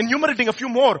he's enumerating a few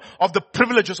more of the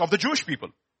privileges of the Jewish people.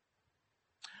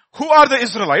 Who are the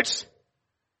Israelites?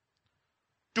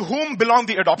 To whom belong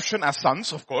the adoption as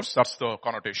sons, of course, that's the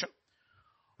connotation.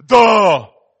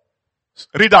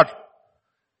 Read that.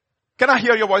 Can I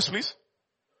hear your voice please?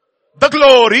 The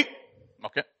glory.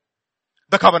 Okay.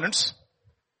 The covenants.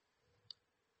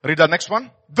 Read the next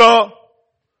one. Do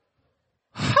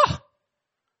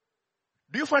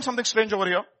you find something strange over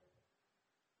here?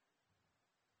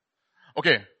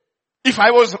 Okay. If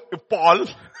I was Paul,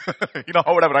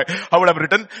 how would I have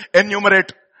written?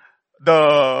 Enumerate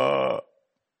the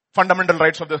fundamental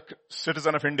rights of the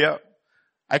citizen of India.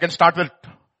 I can start with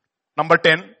number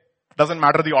 10. Doesn't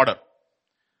matter the order.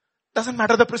 Doesn't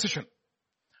matter the precision.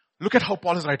 Look at how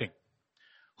Paul is writing.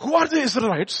 Who are the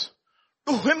Israelites?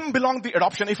 To whom belong the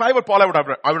adoption? If I were Paul, I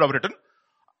would have written.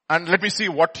 And let me see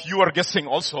what you are guessing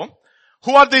also.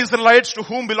 Who are the Israelites to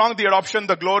whom belong the adoption,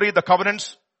 the glory, the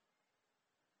covenants?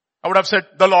 I would have said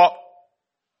the law.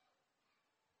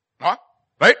 Huh?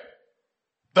 Right?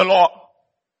 The law.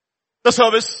 The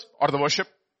service or the worship.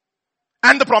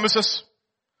 And the promises.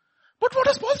 But what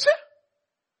does Paul say?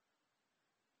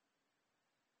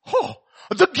 Oh,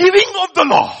 the giving of the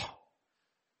law.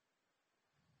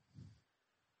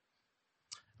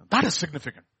 That is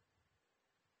significant.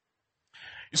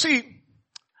 You see,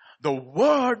 the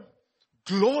word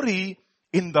glory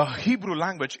in the Hebrew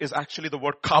language is actually the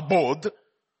word kabod,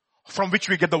 from which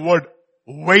we get the word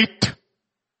weight.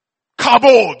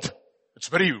 Kabod. It's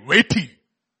very weighty.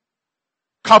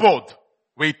 Kabod.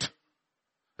 Weight.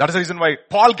 That is the reason why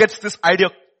Paul gets this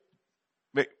idea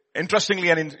interestingly,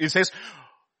 and he says,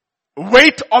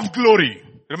 weight of glory.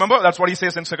 Remember, that's what he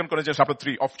says in 2 Corinthians chapter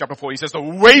 3 of chapter 4. He says the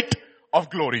weight of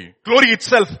glory. Glory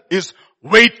itself is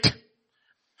weight.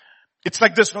 It's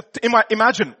like this.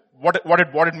 Imagine what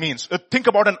it means. Think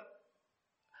about an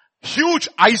huge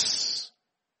ice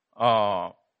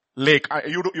lake.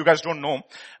 You guys don't know.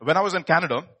 When I was in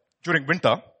Canada during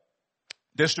winter,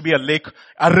 there used to be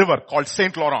a river called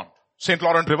St. Laurent. St.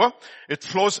 Laurent River. It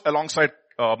flows alongside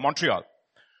Montreal.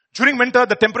 During winter,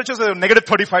 the temperatures are negative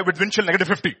 35 with wind chill negative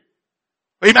 50.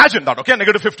 Imagine that, okay?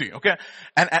 Negative 50, okay?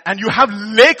 And you have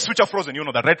lakes which are frozen. You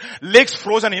know that, right? Lakes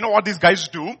frozen. You know what these guys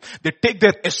do? They take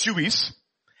their SUVs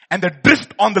and they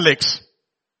drift on the lakes.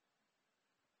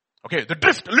 Okay, they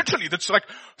drift, literally. That's like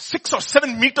 6 or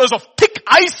 7 meters of thick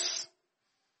ice.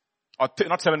 Or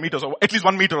not 7 meters, or at least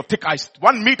 1 meter of thick ice.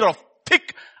 1 meter of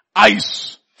thick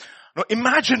ice. Now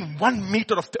imagine 1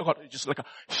 meter of just like a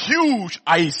huge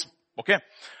ice, okay?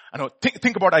 And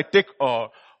think about, I take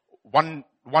one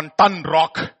ton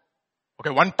rock. Okay,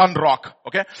 1 ton rock.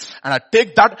 Okay. And I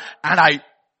take that and I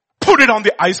put it on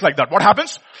the ice like that. What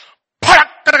happens?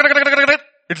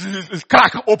 It'll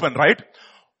crack open, right?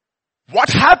 What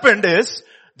happened is,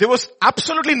 there was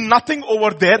absolutely nothing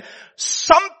over there.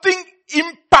 Something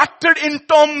impacted in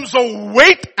terms of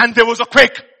weight and there was a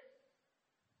quake.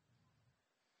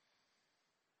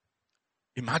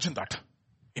 Imagine that.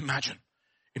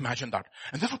 Imagine that.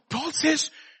 And therefore Paul says,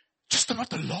 just not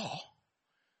the law.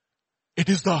 It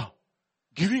is the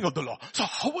giving of the law. So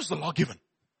how was the law given?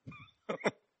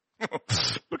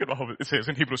 Look at how it says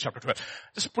in Hebrews chapter 12.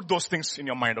 Just put those things in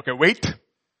your mind, okay? Weight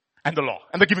and the law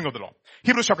and the giving of the law.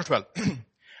 Hebrews chapter 12.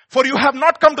 For you have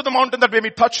not come to the mountain that may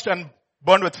be touched and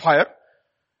burned with fire,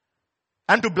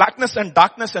 and to blackness and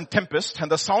darkness and tempest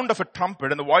and the sound of a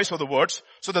trumpet and the voice of the words,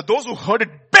 so that those who heard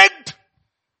it begged.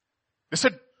 They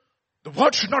said, the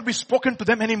word should not be spoken to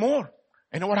them anymore.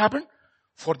 You know what happened?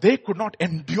 For they could not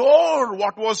endure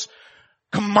what was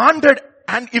commanded,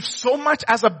 and if so much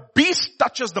as a beast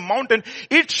touches the mountain,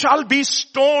 it shall be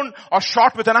stoned or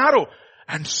shot with an arrow.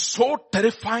 And so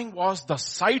terrifying was the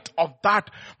sight of that,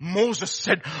 Moses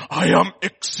said, I am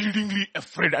exceedingly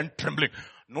afraid and trembling.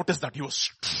 Notice that he was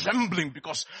trembling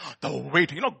because the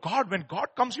weight. God, when God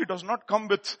comes, he does not come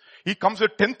with, he comes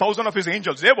with 10,000 of his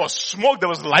angels. There was smoke, there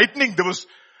was lightning, there was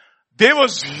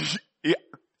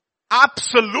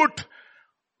absolute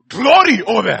glory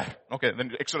over there. Okay,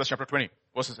 then Exodus chapter 20,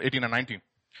 verses 18 and 19.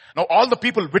 Now all the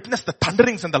people witnessed the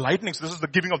thunderings and the lightnings. This is the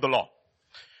giving of the law.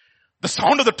 The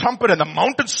sound of the trumpet and the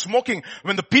mountain smoking.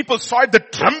 When the people saw it, they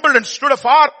trembled and stood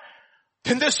afar.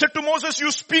 Then they said to Moses,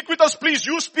 you speak with us, please,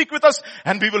 you speak with us,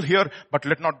 and we will hear, but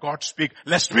let not God speak,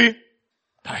 lest we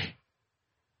die.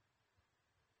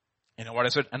 You know what I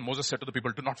said? And Moses said to the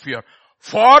people, do not fear.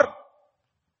 For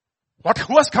what?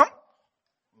 Who has come?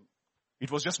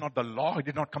 It was just not the law. It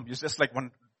did not come. It's just like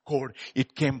one code.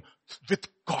 It came with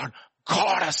God.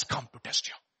 God has come to test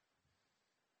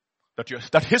you.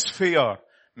 That his fear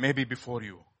may be before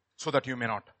you, so that you may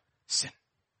not sin.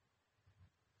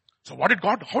 So how did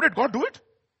God do it?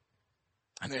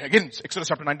 And then again, Exodus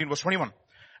chapter 19 verse 21.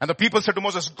 And the people said to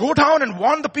Moses, go down and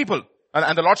warn the people.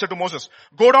 And the Lord said to Moses,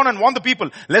 go down and warn the people,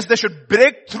 lest they should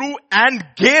break through and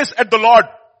gaze at the Lord.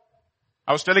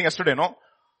 I was telling yesterday,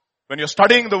 when you're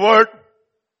studying the word,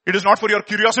 it is not for your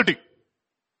curiosity.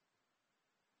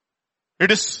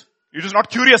 It is not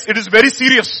curious, it is very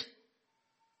serious.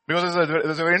 Because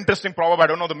there's a very interesting proverb, I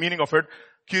don't know the meaning of it.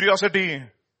 Curiosity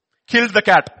killed the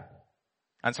cat.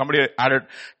 And somebody added,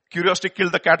 curiosity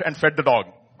killed the cat and fed the dog.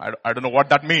 I don't know what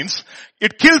that means.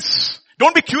 It kills.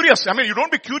 Don't be curious. You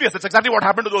don't be curious. That's exactly what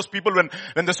happened to those people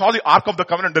when they saw the Ark of the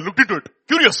Covenant. They looked into it.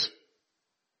 Curious.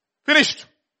 Finished.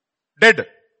 Dead.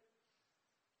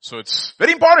 So it's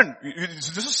very important.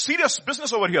 This is serious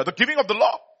business over here. The giving of the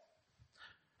law.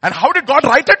 And how did God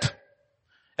write it?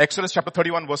 Exodus chapter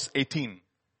 31 verse 18.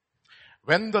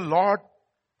 When the Lord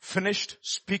finished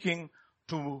speaking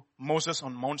to Moses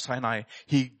on Mount Sinai,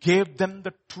 he gave them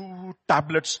the 2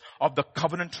 tablets of the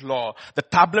covenant law, the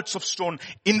tablets of stone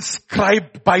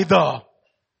inscribed by the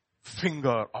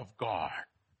finger of God.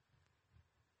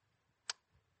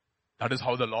 That is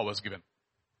how the law was given.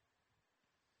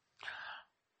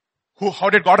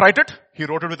 How did God write it? He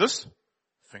wrote it with his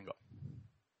finger.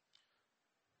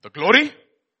 The glory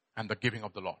and the giving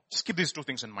of the law. Just keep these 2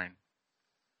 things in mind.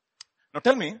 Now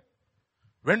tell me,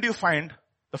 when do you find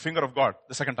the finger of God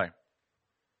the second time?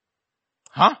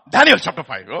 Daniel chapter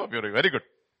 5. Oh, very good.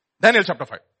 Daniel chapter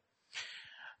 5.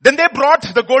 Then they brought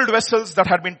the gold vessels that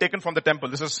had been taken from the temple.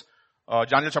 This is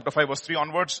Daniel chapter 5 verse 3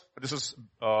 onwards. This is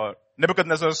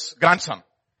Nebuchadnezzar's grandson.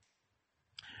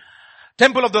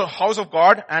 Temple of the house of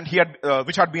God, and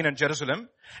which had been in Jerusalem.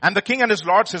 And the king and his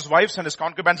lords, his wives and his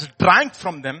concubines drank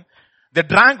from them. They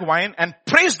drank wine and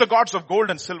praised the gods of gold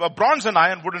and silver, bronze and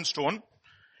iron, wood and stone.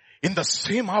 In the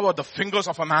same hour, the fingers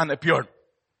of a man appeared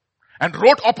and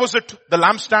wrote opposite the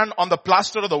lampstand on the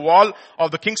plaster of the wall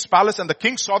of the king's palace. And the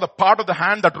king saw the part of the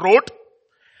hand that wrote.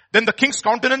 Then the king's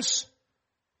countenance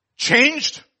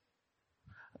changed,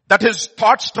 that his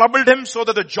thoughts troubled him so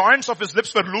that the joints of his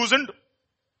lips were loosened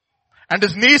and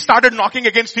his knees started knocking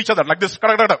against each other like this.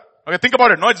 Okay, think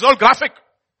about it. No, it's all graphic.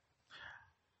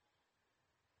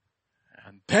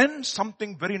 And then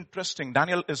something very interesting.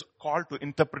 Daniel is called to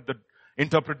interpret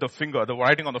the finger, the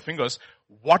writing on the fingers.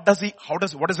 What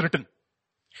is written?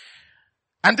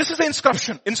 And this is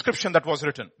the inscription that was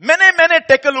written. Mene mene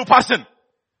tekel upasin.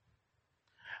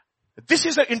 This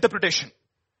is the interpretation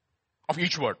of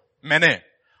each word. Mene.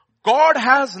 God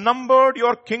has numbered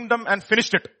your kingdom and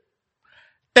finished it.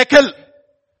 Tekel.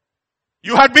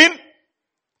 You had been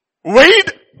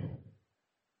weighed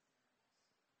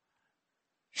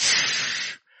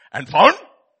and found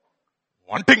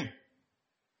wanting.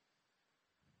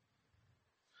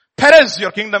 Perez,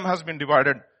 your kingdom has been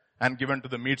divided and given to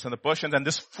the Medes and the Persians. And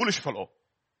this foolish fellow,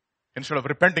 instead of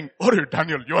repenting, oh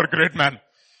Daniel, you are a great man.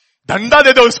 Danda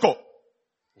de do isko.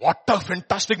 What a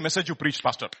fantastic message you preached,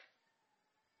 pastor.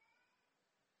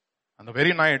 And the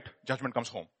very night, judgment comes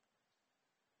home.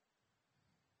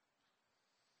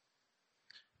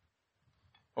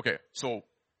 Okay, so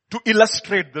to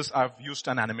illustrate this, I've used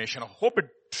an animation. I hope it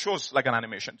shows like an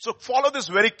animation. So follow this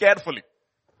very carefully.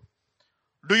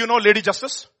 Do you know Lady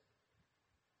Justice?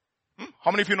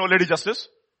 How many of you know Lady Justice?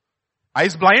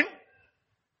 Eyes blind?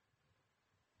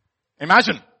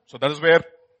 Imagine. So that is where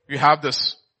you have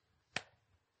this.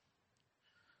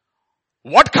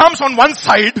 What comes on one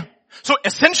side? So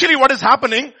essentially what is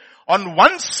happening, on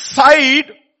one side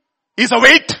is a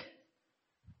weight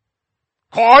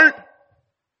called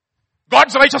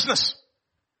God's righteousness.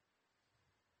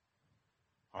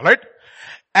 Alright?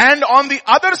 And on the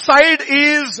other side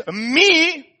is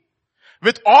me,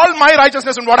 with all my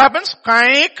righteousness, and what happens?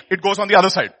 It goes on the other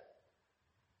side.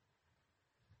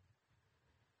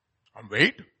 And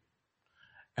wait,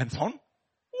 and found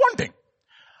wanting.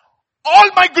 All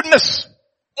my goodness,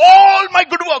 all my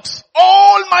good works,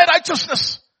 all my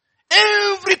righteousness,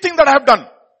 everything that I have done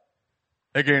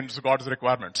against God's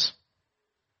requirements.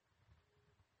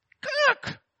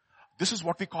 This is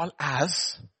what we call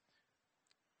as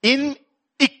iniquity.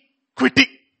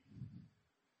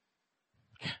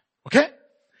 Okay?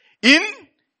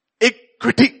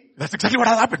 Iniquity. That's exactly what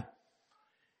has happened.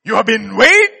 You have been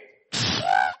weighed,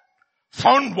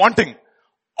 found wanting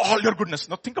all your goodness.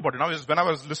 Now think about it. Now when I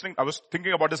was listening, I was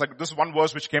thinking about this, like this one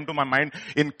verse which came to my mind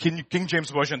in King James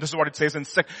Version. This is what it says in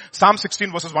Psalm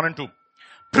 16 verses 1 and 2.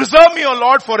 Preserve me, O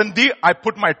Lord, for in thee I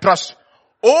put my trust.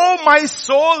 O my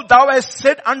soul, thou hast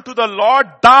said unto the Lord,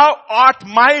 thou art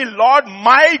my Lord,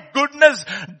 my goodness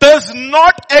does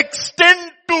not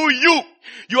extend to you.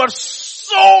 You are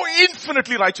so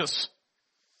infinitely righteous.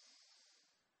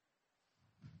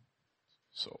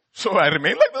 So I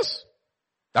remain like this.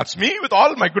 That's me with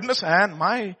all my goodness and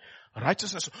my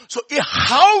righteousness. So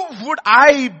how would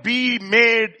I be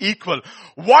made equal?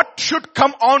 What should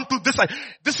come on to this side?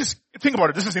 Think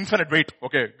about it. This is infinite weight.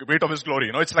 Okay. Weight of His glory.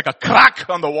 You know, it's like a crack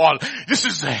on the wall. This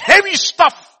is heavy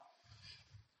stuff.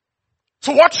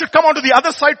 So what should come onto the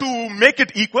other side to make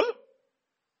it equal?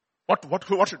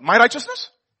 What should, my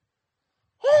righteousness?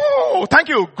 Oh, thank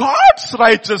you. God's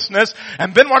righteousness.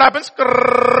 And then what happens?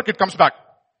 It comes back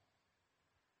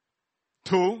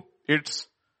to its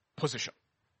position.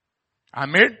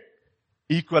 I'm made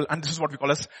equal, and this is what we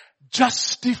call as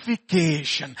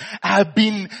justification. I have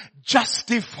been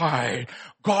justified.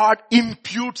 God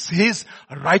imputes His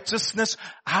righteousness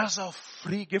as a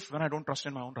free gift when I don't trust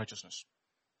in my own righteousness.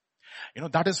 You know,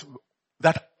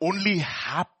 that only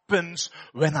happens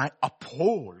when I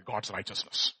uphold God's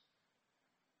righteousness.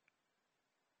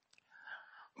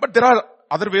 But there are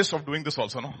other ways of doing this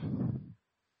also, no?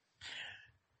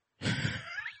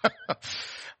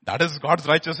 That is God's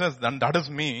righteousness, then that is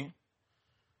me.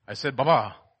 I said,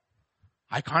 Baba,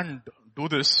 I can't do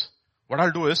this. What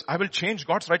I'll do is, I will change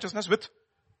God's righteousness with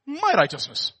my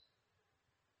righteousness.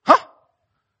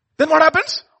 Then what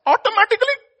happens?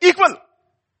 Automatically equal.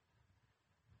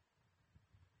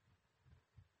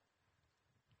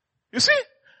 You see?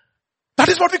 That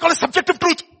is what we call a subjective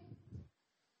truth.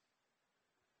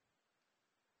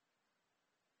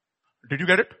 Did you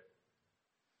get it?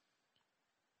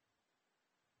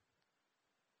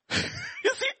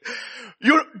 You see,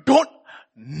 you don't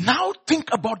now think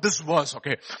about this verse,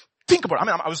 okay? Think about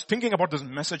it. I was thinking about this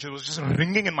message. It was just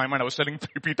ringing in my mind. I was telling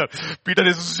Peter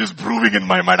is just brewing in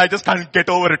my mind. I just can't get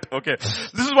over it, okay?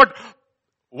 This is what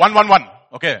 111,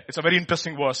 okay? It's a very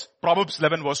interesting verse. Proverbs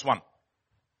 11 verse 1.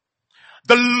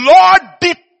 The Lord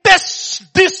detests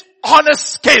dishonest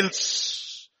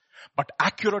scales, but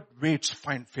accurate weights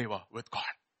find favor with God.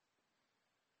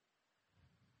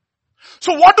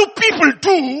 So what do people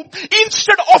do?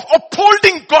 Instead of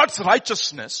upholding God's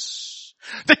righteousness,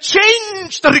 they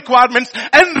change the requirements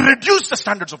and reduce the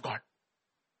standards of God.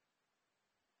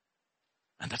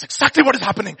 And that's exactly what is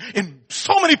happening in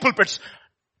so many pulpits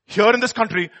here in this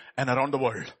country and around the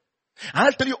world. And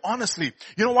I'll tell you honestly,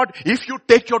 you know what? If you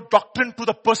take your doctrine to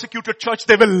the persecuted church,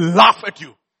 they will laugh at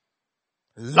you.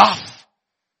 Laugh.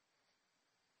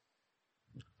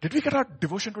 Did we get our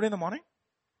devotion today in the morning?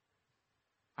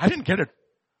 I didn't get it.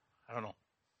 I don't know.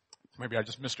 Maybe I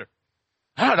just missed it.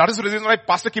 That is the reason why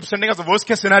Pastor keeps sending us the worst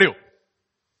case scenario.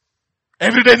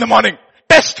 Every day in the morning.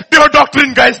 Test your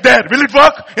doctrine, guys, there. Will it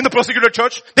work in the persecuted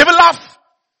church? They will laugh.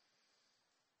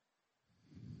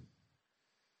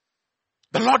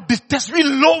 The Lord detests. We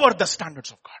lower the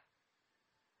standards of God.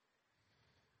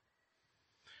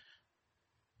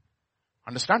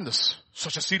 Understand this.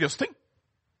 Such a serious thing.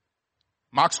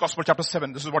 Mark's Gospel chapter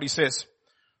 7. This is what he says.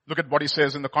 Look at what he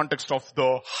says in the context of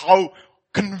how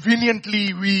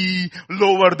conveniently we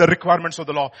lower the requirements of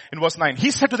the law. In verse 9,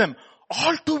 he said to them,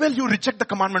 all too well you reject the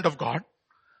commandment of God,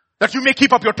 that you may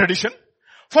keep up your tradition.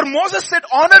 For Moses said,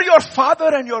 honor your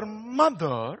father and your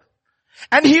mother,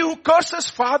 and he who curses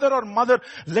father or mother,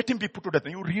 let him be put to death.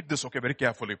 And you read this, okay, very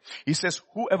carefully. He says,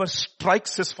 whoever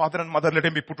strikes his father and mother, let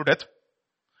him be put to death.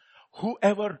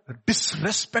 Whoever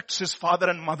disrespects his father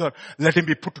and mother, let him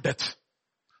be put to death.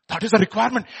 That is a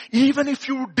requirement. Even if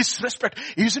you disrespect,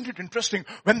 isn't it interesting?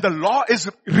 When the law is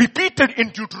repeated in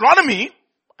Deuteronomy,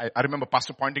 I remember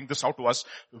Pastor pointing this out to us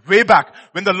way back.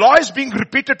 When the law is being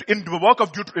repeated in the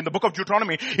book of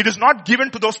Deuteronomy, it is not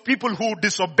given to those people who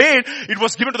disobeyed. It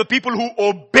was given to the people who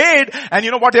obeyed. And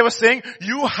you know what they were saying?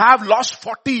 You have lost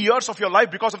 40 years of your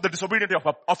life because of the disobedience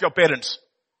of your parents.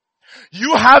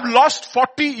 You have lost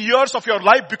 40 years of your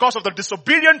life because of the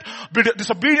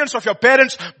disobedience of your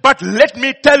parents. But let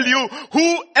me tell you,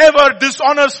 whoever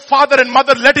dishonors father and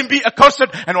mother, let him be accursed.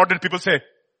 And what did people say?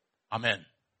 Amen.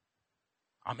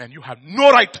 Amen. You have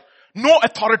no right, no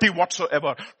authority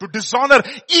whatsoever to dishonor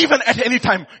even at any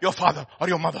time your father or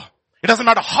your mother. It doesn't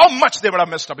matter how much they would have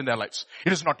messed up in their lives.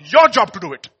 It is not your job to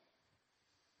do it.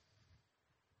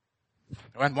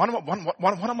 And one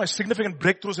of my significant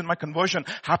breakthroughs in my conversion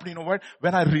happened, you know what?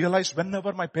 When I realized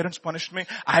whenever my parents punished me,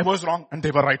 I was wrong and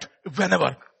they were right.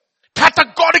 Whenever.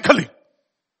 Categorically.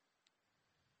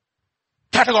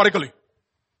 Categorically.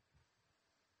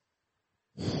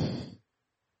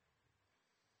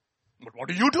 But what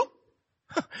do?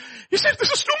 He said,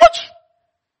 this is too much.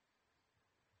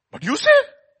 But you say.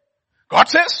 God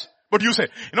says. But you say.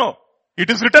 You know, it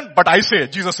is written, but I say.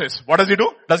 Jesus says. What does he do?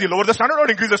 Does he lower the standard or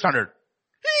increase the standard?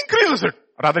 He increases it.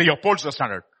 Rather, he upholds the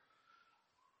standard.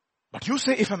 But you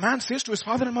say, if a man says to his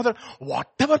father and mother,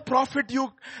 whatever profit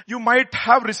you might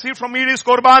have received from me is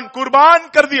Qurban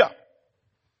kar diya.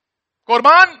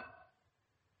 Qurban.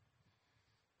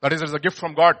 That is a gift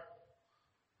from God.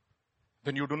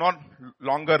 Then you do not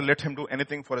longer let him do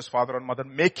anything for his father or mother,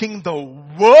 making the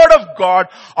word of God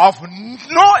of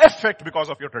no effect because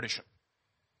of your tradition.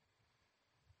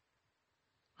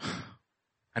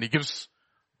 And he gives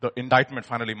the indictment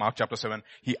finally, Mark chapter 7.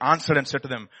 He answered and said to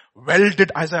them, well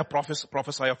did Isaiah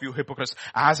prophesy of you hypocrites,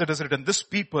 as it is written, this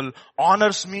people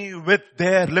honors me with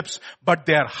their lips, but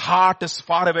their heart is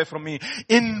far away from me.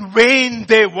 In vain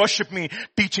they worship me,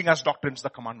 teaching as doctrines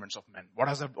the commandments of men. What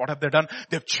have they done?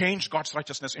 They've changed God's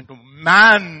righteousness into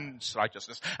man's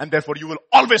righteousness. And therefore you will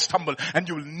always stumble and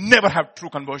you will never have true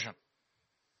conversion.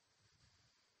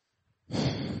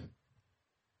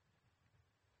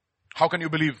 How can you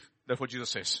believe? Therefore Jesus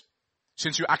says,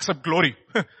 since you accept glory,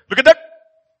 look at that.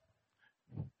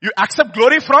 You accept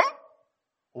glory from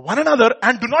one another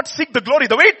and do not seek the glory,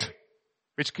 the weight,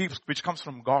 which comes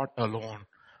from God alone.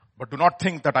 But do not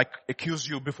think that I accuse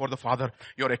you before the Father.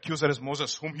 Your accuser is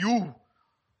Moses,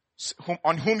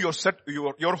 on whom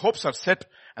your hopes are set.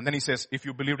 And then he says, if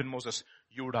you believed in Moses,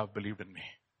 you would have believed in me.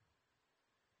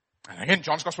 And again,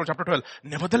 John's Gospel chapter 12.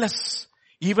 Nevertheless,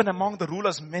 even among the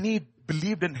rulers, many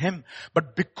believed in him.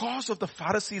 But because of the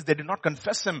Pharisees, they did not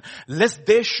confess him, lest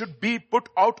they should be put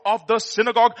out of the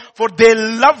synagogue. For they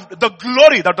loved the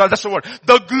glory, that's the word,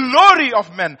 the glory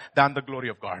of men than the glory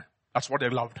of God. That's what they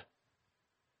loved.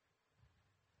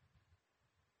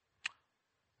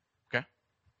 Okay.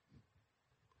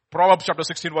 Proverbs chapter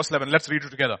 16 verse 11. Let's read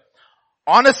it together.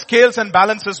 Honest scales and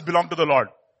balances belong to the Lord.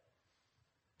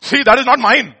 See, that is not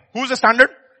mine. Who's the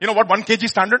standard? You know what 1 kg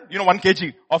standard? You know 1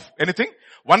 kg of anything?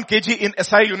 1 kg in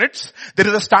SI units. There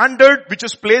is a standard which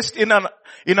is placed in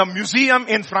a museum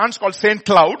in France called Saint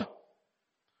Cloud,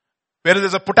 where there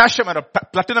is a potassium and a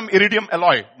platinum iridium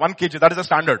alloy. 1 kg. That is a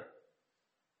standard.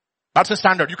 That's a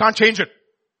standard. You can't change it.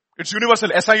 It's universal.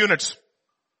 SI units.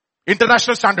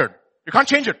 International standard. You can't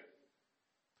change it.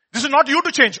 This is not you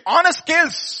to change. Honest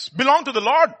scales belong to the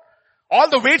Lord. All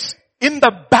the weights in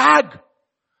the bag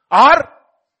are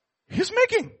He's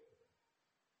making.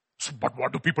 So, but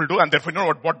what do people do? And therefore, you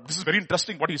know what, this is very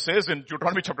interesting what he says in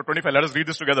Deuteronomy chapter 25. Let us read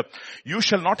this together. You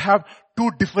shall not have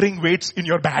two differing weights in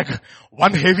your bag.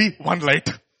 One heavy, one light.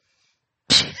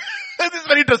 This is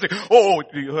very interesting. Oh,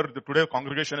 you heard today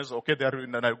congregation is okay. They are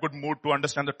in a good mood to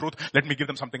understand the truth. Let me give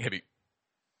them something heavy.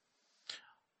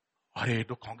 Arey,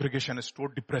 the congregation is so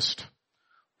depressed.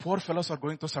 Poor fellows are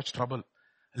going through such trouble.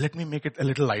 Let me make it a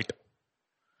little light.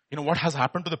 You know what has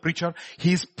happened to the preacher?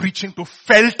 He is preaching to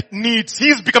felt needs. He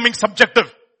is becoming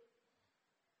subjective.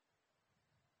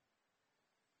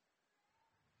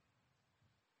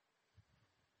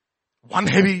 One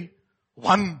heavy,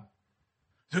 one.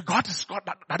 God is God.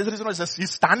 That is the reason why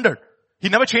He's standard. He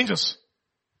never changes.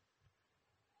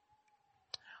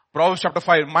 Proverbs chapter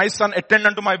 5. My son, attend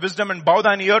unto my wisdom and bow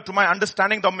thine ear to my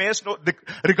understanding. Thou mayest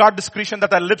regard discretion,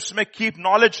 that thy lips may keep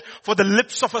knowledge. For the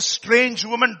lips of a strange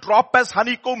woman drop as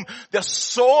honeycomb. They are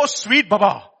so sweet,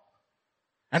 Baba.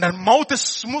 And her mouth is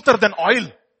smoother than oil.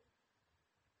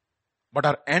 But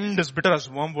her end is bitter as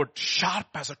wormwood, sharp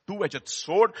as a two-edged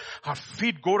sword. Her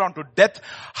feet go down to death.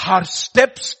 Her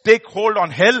steps take hold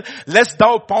on hell. Lest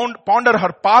thou ponder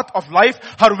her path of life.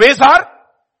 Her ways are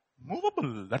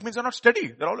movable. That means they're not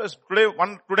steady. They're always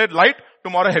today light,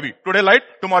 tomorrow heavy. Today light,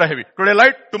 tomorrow heavy. Today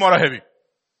light, tomorrow heavy.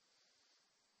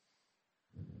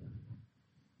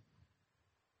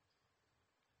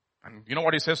 And you know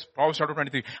what he says? Proverbs chapter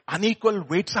 23. Unequal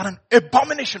weights are an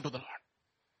abomination to the Lord.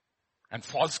 And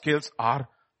false scales are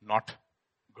not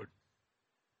good.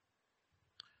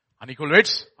 Unequal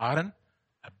weights are an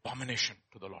abomination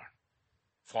to the Lord.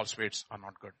 False weights are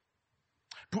not good.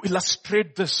 To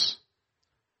illustrate this,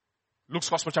 Luke's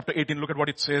Gospel chapter 18, look at what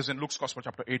it says in Luke's Gospel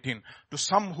chapter 18. To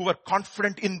some who were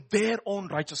confident in their own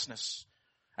righteousness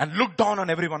and looked down on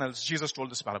everyone else, Jesus told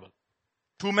this parable.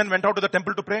 Two men went out to the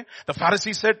temple to pray. The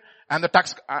Pharisee said,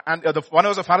 one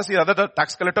was a Pharisee, the other the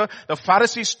tax collector. The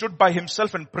Pharisee stood by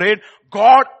himself and prayed,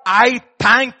 God, I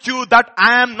thank you that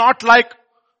I am not like,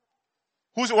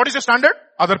 what is your standard?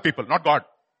 Other people, not God.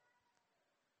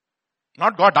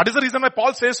 Not God. That is the reason why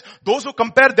Paul says, those who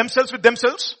compare themselves with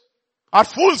themselves are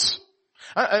fools.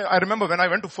 I remember when I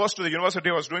went to the university,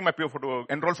 I was doing to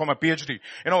enroll for my PhD.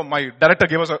 My director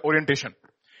gave us an orientation.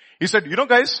 He said,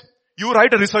 guys, you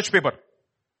write a research paper.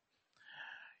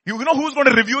 You know who's going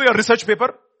to review your research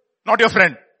paper? Not your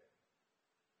friend.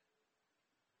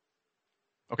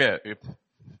 Okay,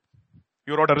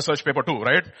 you wrote a research paper too,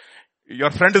 right? Your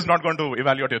friend is not going to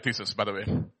evaluate your thesis, by the way.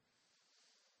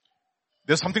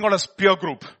 There's something called a peer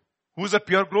group. Who is a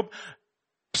peer group?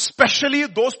 Especially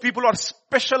those people who are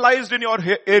specialized in your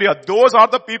area. Those are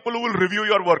the people who will review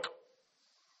your work.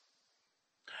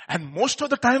 And most of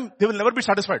the time, they will never be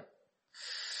satisfied.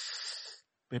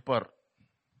 Paper.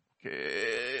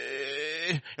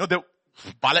 Okay. They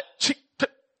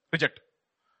reject.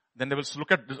 Then they will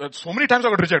look at, so many times I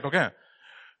would reject, okay.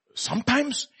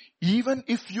 Sometimes, even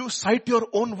if you cite your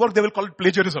own work, they will call it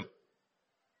plagiarism.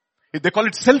 They call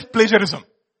it self-plagiarism.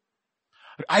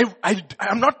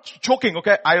 I'm not joking,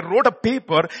 okay. I wrote a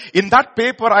paper. In that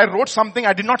paper, I wrote something.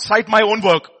 I did not cite my own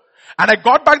work. And I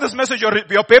got back this message,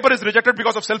 your paper is rejected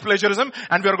because of self-plagiarism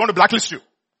and we are going to blacklist you.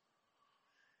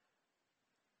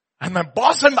 And my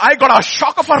boss and I got a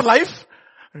shock of our life.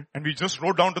 And we just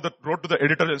wrote to the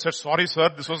editor and said, sorry sir,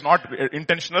 this was not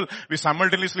intentional. We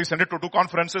simultaneously sent it to 2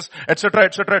 conferences, etc.,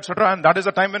 etc., etc. And that is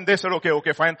the time when they said,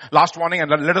 okay, fine, last warning and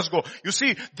let us go. You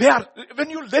see, when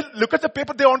you look at the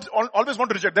paper, they always want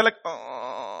to reject. They're like,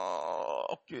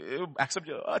 okay,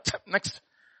 accept, next.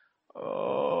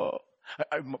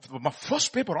 My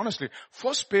first paper, honestly,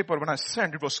 when I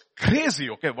sent, it was crazy,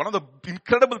 okay. One of the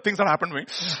incredible things that happened to me,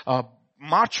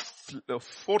 March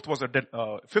 4th was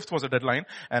 5th was a deadline,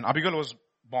 and Abigail was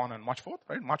born on March 4th,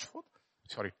 right? March 4th?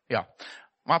 Sorry. Yeah.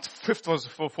 March 4th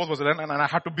was the deadline, and I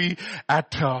had to be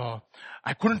at,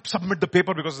 I couldn't submit the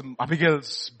paper because of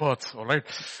Abigail's birth, alright?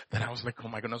 Then I was like, oh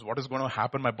my goodness, what is going to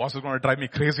happen? My boss is going to drive me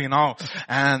crazy now.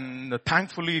 And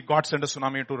thankfully, God sent a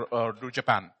tsunami to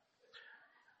Japan.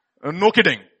 No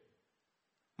kidding.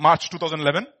 March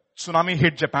 2011. Tsunami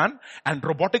hit Japan, and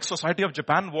Robotics Society of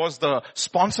Japan was the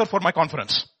sponsor for my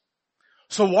conference.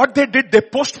 So what they did, they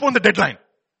postponed the deadline.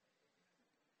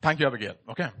 Thank you, Abigail.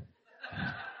 Okay.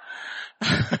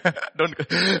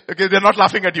 Okay, they're not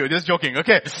laughing at you, just joking,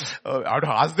 okay. I have to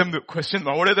ask them the question.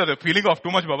 Nowadays, they're feeling of too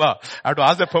much, Baba. I have to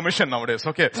ask their permission nowadays,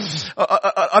 okay.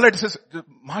 Alright, this is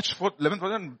March 4th,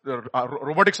 11th,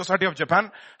 Robotics Society of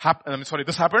Japan,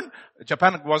 this happened.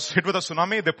 Japan was hit with a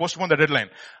tsunami, they postponed the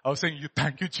deadline. I was saying,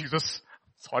 thank you, Jesus.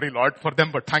 Sorry, Lord, for them,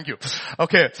 but thank you.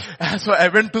 Okay. So I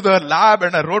went to the lab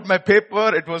and I wrote my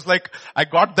paper. It was like, I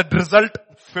got the result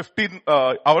 15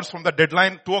 hours from the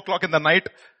deadline, 2:00 in the night.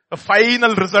 The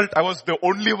final result, I was the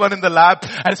only one in the lab.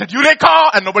 And I said,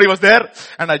 Eureka! And nobody was there.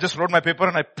 And I just wrote my paper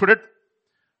and I put it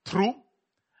through.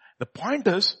 The point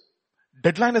is,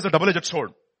 deadline is a double-edged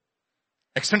sword.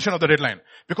 Extension of the deadline.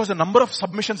 Because the number of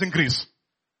submissions increase.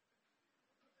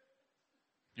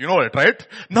 You know it, right?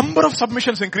 Number of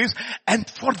submissions increase. And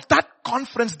for that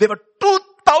conference, there were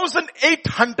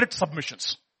 2,800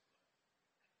 submissions.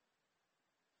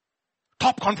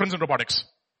 Top conference in robotics.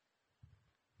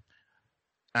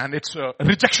 And it's a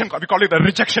rejection, we call it a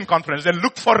rejection conference. They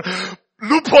look for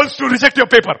loopholes to reject your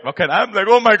paper. Okay, and I'm like,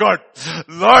 oh my God,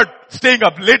 Lord, staying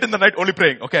up late in the night only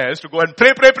praying. Okay, I used to go and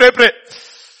pray.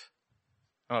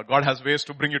 God has ways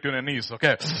to bring you to your knees.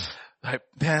 Okay.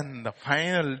 Then the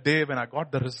final day when I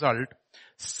got the result,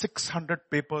 600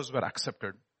 papers were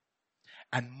accepted.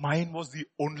 And mine was the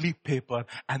only paper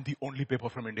and the only paper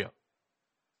from India.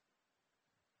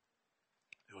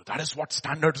 That is what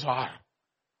standards are.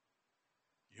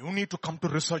 You need to come to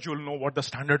research, you will know what the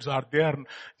standards are.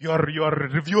 Your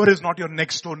reviewer is not your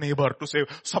next door neighbor to say,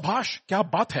 Sabhash, kya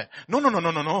baat hai? No.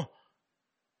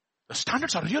 The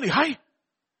standards are really high.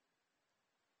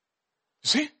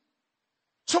 See?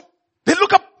 So, they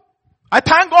look up. I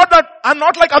thank God that I'm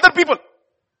not like other people.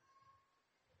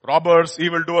 Robbers,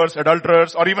 evildoers,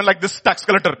 adulterers, or even like this tax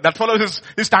collector. That follows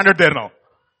his standard there now.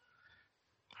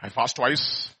 I fast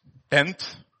twice.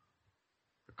 10th.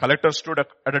 The collector stood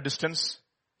at a distance.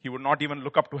 He would not even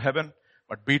look up to heaven,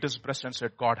 but beat his breast and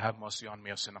said, God have mercy on me,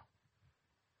 a sinner.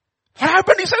 What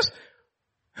happened? He says,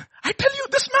 I tell you,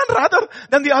 this man rather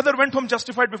than the other went home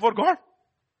justified before God.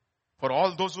 For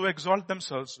all those who exalt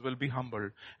themselves will be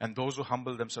humbled, and those who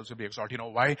humble themselves will be exalted. You know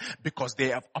why? Because they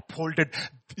have upheld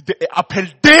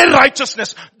their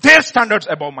righteousness, their standards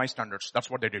above my standards. That's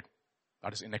what they did.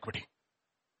 That is iniquity.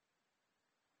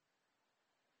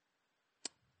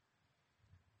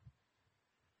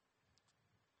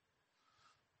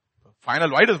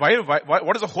 Final, what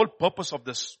is the whole purpose of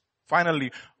this?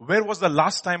 Finally, where was the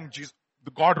last time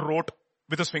God wrote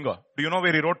with his finger? Do you know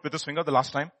where he wrote with his finger the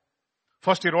last time?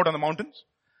 First he wrote on the mountains.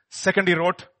 Second he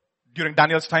wrote during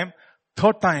Daniel's time.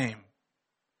 Third time,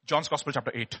 John's Gospel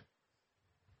chapter 8.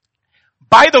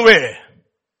 By the way,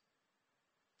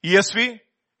 ESV,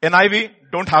 NIV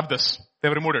don't have this.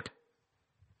 They've removed it.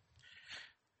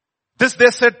 This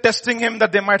they said, testing him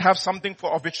that they might have something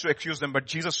of which to accuse them. But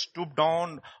Jesus stooped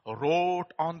down, wrote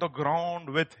on the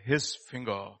ground with his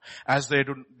finger, as they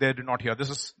did not hear. This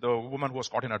is the woman who was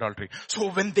caught in adultery. So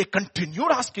when they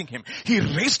continued asking him, he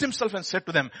raised himself and said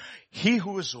to them, he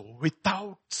who is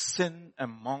without sin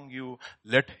among you,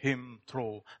 let him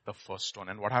throw the first stone.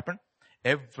 And what happened?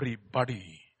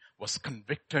 Everybody was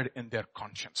convicted in their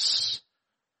conscience.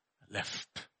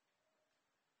 Left.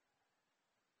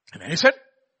 And then he said,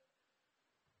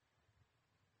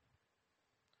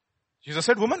 Jesus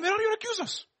said, woman, where are your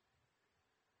accusers?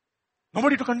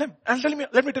 Nobody to condemn. And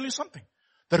let me tell you something.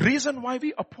 The reason why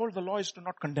we uphold the law is to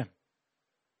not condemn.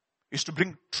 Is to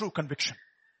bring true conviction.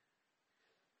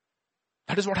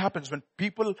 That is what happens when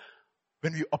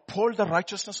we uphold the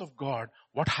righteousness of God,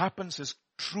 what happens is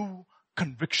true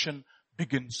conviction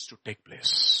begins to take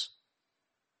place.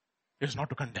 It is not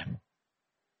to condemn.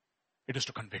 It is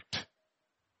to convict.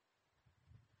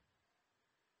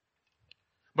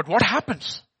 But what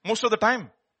happens? Most of the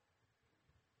time,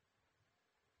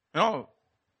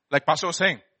 like Pastor was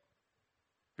saying,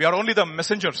 we are only the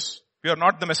messengers. We are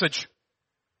not the message.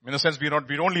 In a sense, we are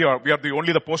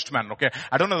only the postman, okay?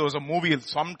 I don't know, there was a movie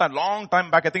long time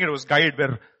back, I think it was Guide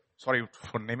where, sorry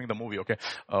for naming the movie, okay?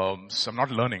 So I'm not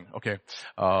learning, okay?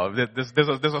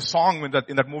 There's a song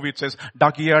in that movie, it says,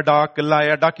 Dakiya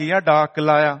Daklaya, Dakiya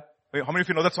Daklaya. Wait, how many of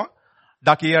you know that song?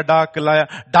 Dakiya Daklaya,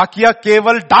 Dakiya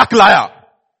Keval Daklaya.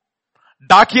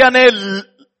 डाकिया ने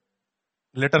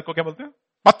letter को क्या बोलते हैं?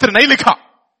 पत्र नहीं लिखा,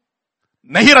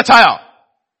 नहीं रचाया.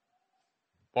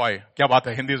 Boy, क्या बात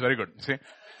है, Hindi is very good.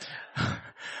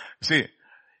 See.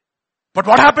 But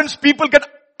what happens? People get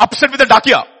upset with the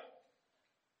dakiya.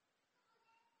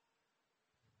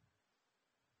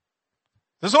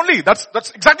 That's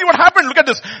exactly what happened. Look at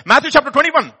this. Matthew chapter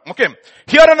 21. Okay.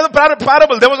 Here another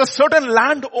parable. There was a certain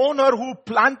landowner who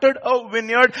planted a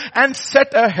vineyard and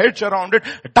set a hedge around it,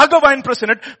 dug a wine press in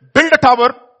it, built a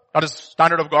tower, that is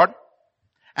standard of God,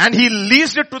 and he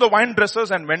leased it to the wine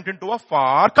dressers and went into a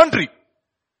far country.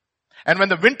 And when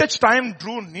the vintage time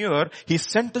drew near, he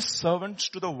sent his servants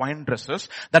to the wine dressers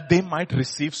that they might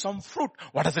receive some fruit.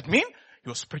 What does it mean? He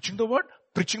was preaching the word.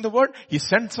 He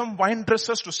sent some wine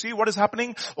dressers to see what is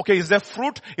happening. Okay, is there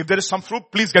fruit? If there is some fruit,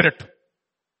 please get it.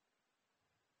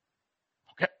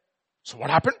 Okay. So what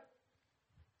happened?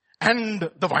 And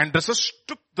the wine dressers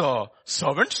took the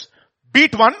servants,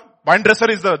 beat one, wine dresser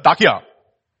is the dakiya,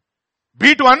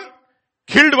 beat one,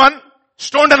 killed one,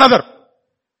 stoned another.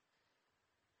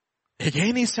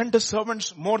 Again he sent the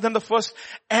servants more than the first,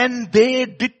 and they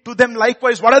did to them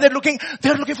likewise. What are they looking? They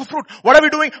are looking for fruit. What are we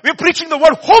doing? We are preaching the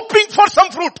word, hoping for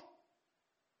some fruit.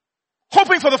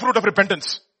 Hoping for the fruit of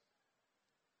repentance.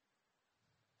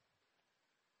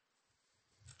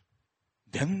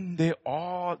 Then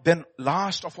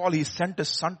last of all, he sent his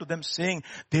son to them saying,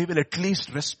 they will at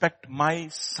least respect my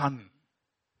son.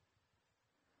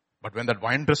 But when that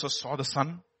wine dresser saw the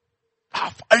son,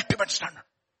 ultimate standard,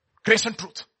 grace and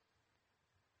truth,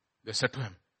 they said to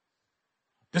him,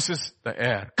 this is the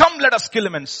heir. Come, let us kill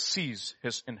him and seize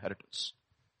his inheritance.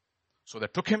 So they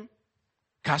took him,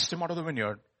 cast him out of the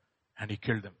vineyard, and he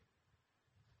killed them.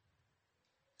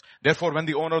 Therefore, when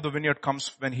the owner of the vineyard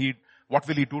comes, what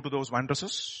will he do to those wine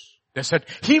dressers? They said,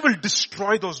 he will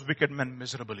destroy those wicked men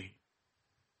miserably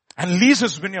and lease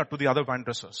his vineyard to the other wine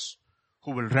dressers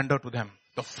who will render to them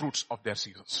the fruits of their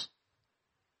seasons.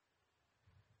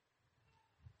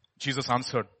 Jesus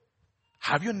answered,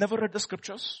 have you never read the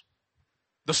scriptures?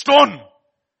 The stone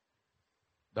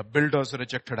the builders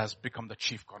rejected has become the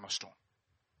chief cornerstone.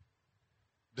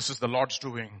 This is the Lord's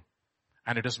doing,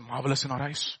 and it is marvelous in our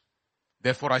eyes.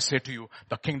 Therefore I say to you,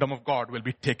 the kingdom of God will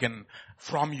be taken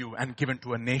from you and given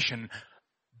to a nation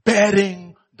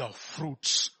bearing the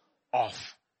fruits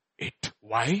of it.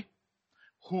 Why?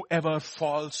 Whoever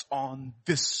falls on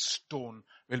this stone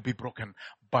will be broken,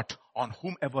 but on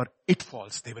whomever it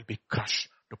falls, they will be crushed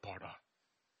to powder.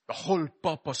 The whole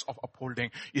purpose of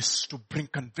upholding is to bring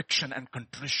conviction and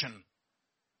contrition,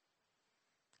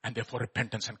 and therefore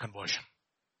repentance and conversion.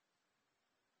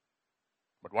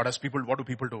 But what do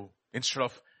people do? Instead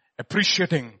of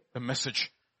appreciating the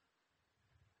message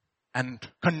and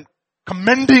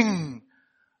commending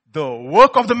the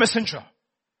work of the messenger,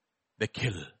 they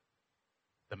kill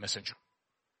the messenger.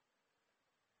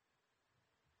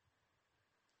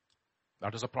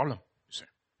 That is a problem, you see.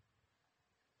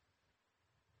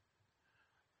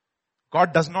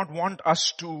 God does not want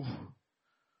us to,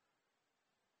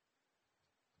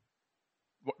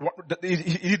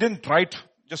 he didn't write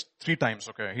just 3 times,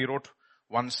 okay. He wrote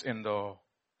once in the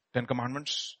 10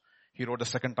 Commandments. He wrote the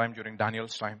second time during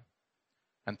Daniel's time.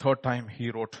 And third time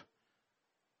he wrote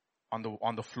on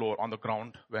the floor, on the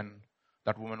ground when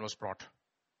that woman was brought.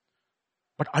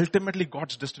 But ultimately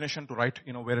God's destination to write,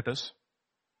 where it is?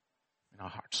 In our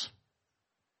hearts.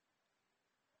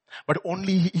 But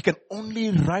he can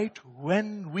only write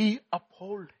when we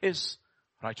uphold his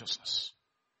righteousness.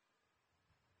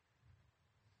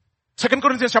 2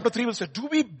 Corinthians chapter 3 will say, do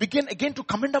we begin again to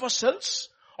commend ourselves?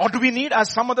 Or do we need,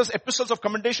 as some others, epistles of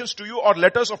commendations to you or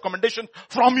letters of commendation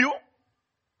from you?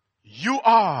 You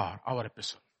are our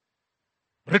epistle.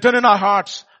 Written in our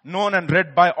hearts, known and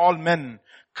read by all men.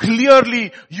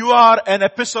 Clearly, you are an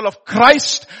epistle of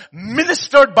Christ,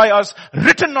 ministered by us,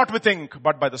 written not with ink,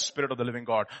 but by the Spirit of the living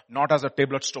God. Not as a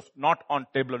not on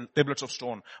tablets of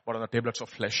stone, but on the tablets of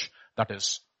flesh, that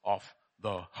is, of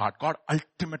the heart. God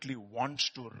ultimately wants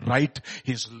to write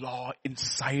his law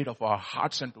inside of our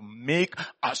hearts and to make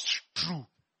us true.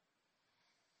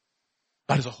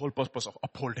 That is the whole purpose of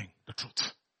upholding the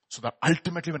truth. So that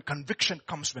ultimately when conviction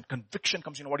comes,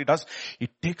 you know what he does? He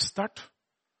takes that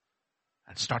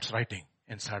and starts writing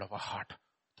inside of our heart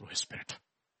through his Spirit.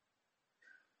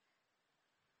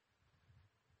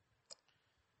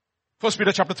 1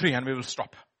 Peter chapter 3, and we will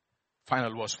stop.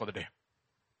 Final verse for the day.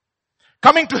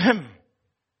 Coming to him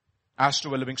as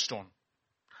to a living stone.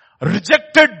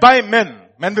 Rejected by men.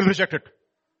 Men will reject it.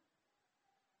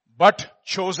 But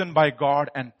chosen by God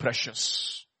and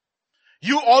precious.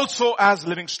 You also as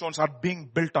living stones are being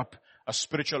built up a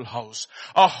spiritual house,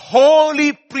 a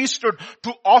holy priesthood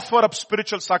to offer up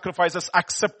spiritual sacrifices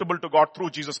acceptable to God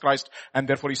through Jesus Christ. And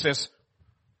therefore he says,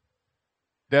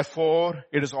 therefore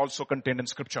it is also contained in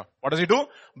scripture. What does he do?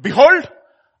 Behold,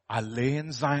 I lay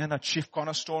in Zion a chief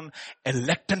cornerstone,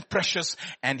 elect and precious,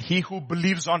 and he who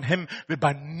believes on him will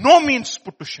by no means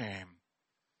put to shame.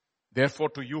 Therefore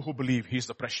to you who believe, he's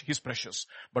precious.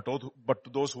 But to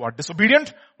those who are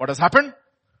disobedient, what has happened?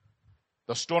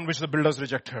 The stone which the builders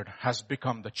rejected has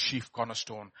become the chief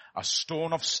cornerstone, a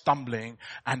stone of stumbling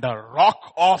and a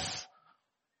rock of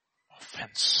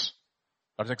offense.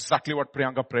 That's exactly what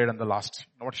Priyanka prayed in the last.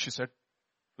 You know what she said?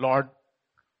 Lord,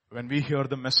 when we hear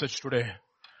the message today,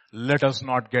 let us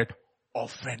not get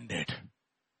offended.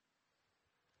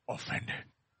 Offended.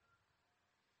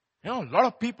 A lot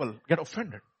of people get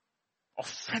offended.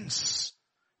 Offense.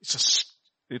 It's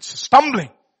a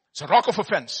stumbling. It's a rock of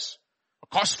offense. A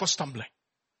cause for stumbling.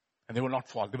 And they will not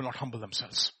fall. They will not humble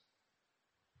themselves.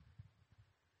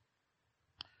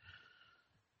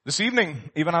 This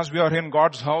evening, even as we are in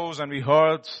God's house and we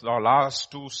heard our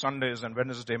last 2 Sundays and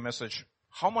Wednesday message,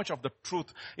 how much of the truth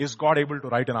is God able to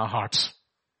write in our hearts?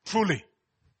 Truly.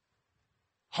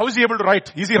 How is he able to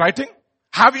write? Is he writing?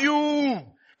 Have you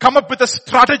come up with a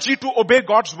strategy to obey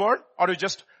God's word? Or you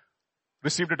just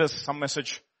received it as some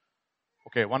message?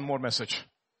 Okay, one more message.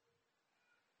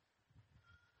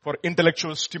 For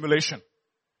intellectual stimulation.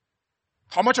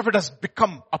 How much of it has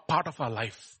become a part of our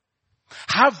life?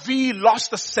 Have we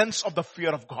lost the sense of the fear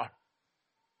of God?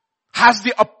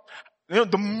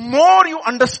 The more you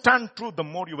understand truth, the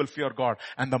more you will fear God,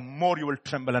 and the more you will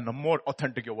tremble, and the more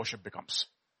authentic your worship becomes.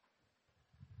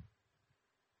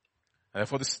 And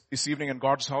therefore this evening in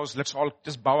God's house, let's all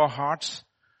just bow our hearts.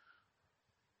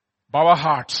 Bow our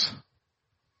hearts.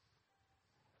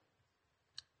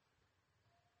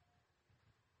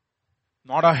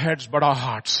 Not our heads, but our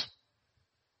hearts.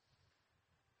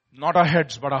 Not our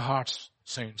heads, but our hearts,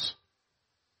 saints.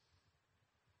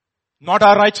 Not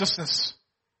our righteousness,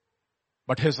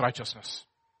 but his righteousness.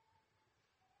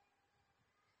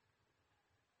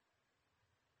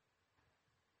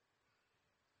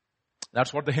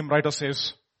 That's what the hymn writer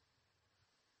says.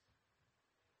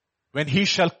 When he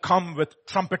shall come with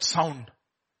trumpet sound,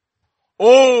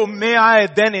 oh, may I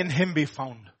then in him be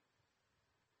found,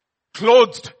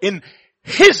 clothed in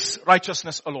his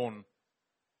righteousness alone,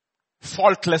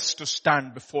 faultless to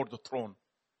stand before the throne.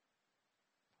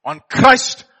 On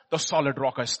Christ, the solid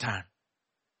rock I stand.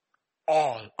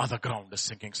 All other ground is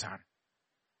sinking sand.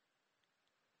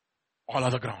 All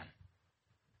other ground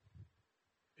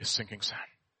is sinking sand.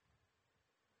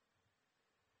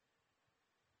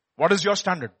 What is your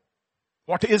standard?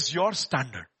 What is your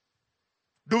standard?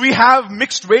 Do we have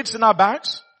mixed weights in our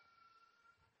bags?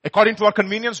 According to our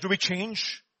convenience, do we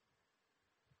change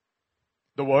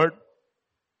the word?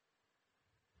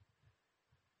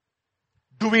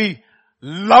 Do we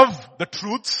love the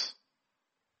truth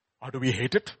or do we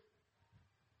hate it?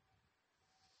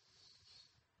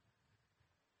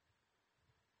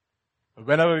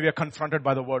 Whenever we are confronted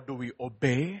by the word, do we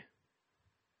obey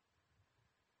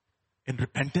in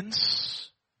repentance?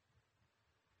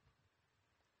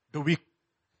 Do we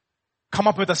come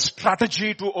up with a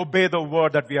strategy to obey the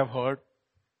word that we have heard?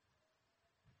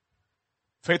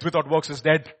 Faith without works is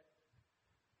dead.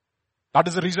 That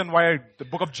is the reason why the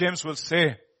book of James will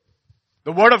say,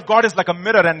 the word of God is like a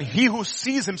mirror, and he who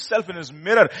sees himself in his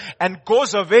mirror and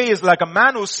goes away is like a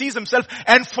man who sees himself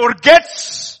and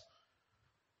forgets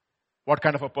what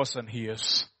kind of a person he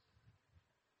is.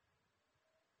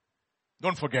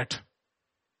 Don't forget.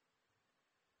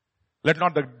 Let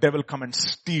not the devil come and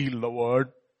steal the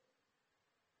word.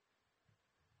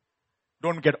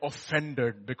 Don't get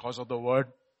offended because of the word.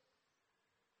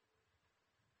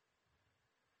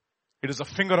 It is the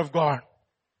finger of God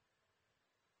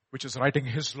which is writing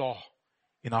his law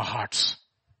in our hearts.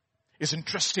 It's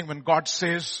interesting when God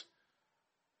says,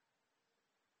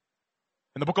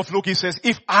 in the book of Luke he says,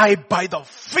 if I by the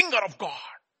finger of God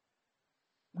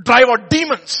drive out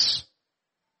demons,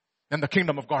 then the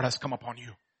kingdom of God has come upon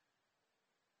you.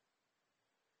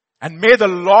 And may the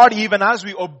Lord, even as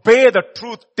we obey the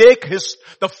truth, take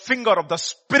the finger of the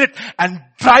Spirit and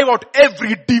drive out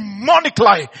every demonic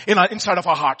lie inside of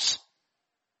our hearts.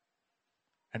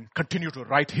 And continue to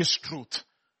write his truth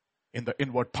in the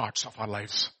inward parts of our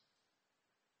lives.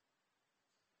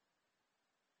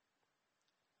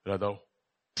 The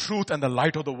truth and the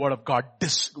light of the word of God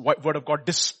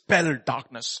dispel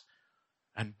darkness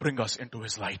and bring us into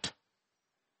his light.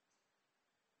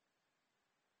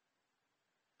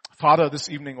 Father, this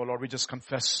evening, oh Lord, we just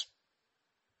confess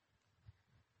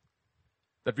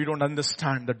that we don't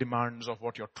understand the demands of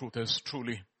what your truth is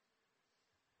truly.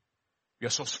 We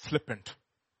are so flippant.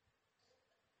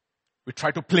 We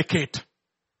try to placate.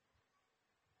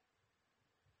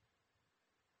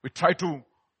 We try to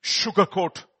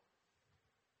sugarcoat.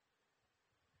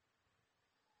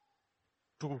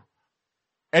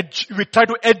 We try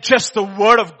to adjust the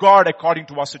word of God according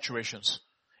to our situations,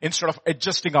 instead of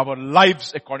adjusting our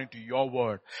lives according to your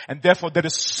word. And therefore there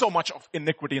is so much of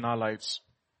iniquity in our lives.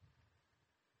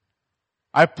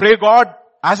 I pray, God,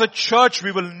 as a church,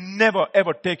 we will never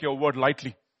ever take your word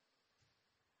lightly.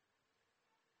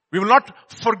 We will not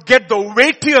forget the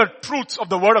weightier truths of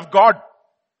the word of God.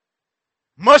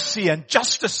 Mercy and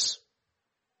justice.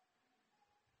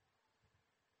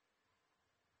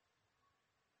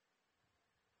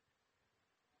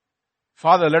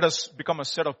 Father, let us become a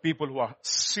set of people who are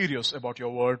serious about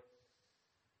your word,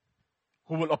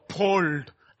 who will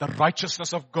uphold the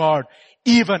righteousness of God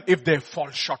even if they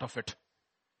fall short of it.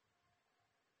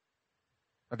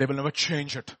 That they will never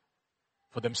change it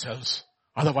for themselves.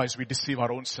 Otherwise we deceive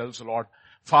our own selves, Lord.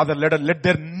 Father, let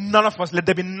there be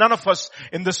none of us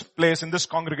in this place, in this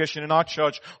congregation, in our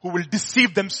church, who will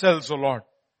deceive themselves, O Lord.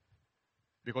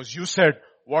 Because you said,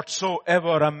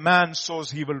 whatsoever a man sows,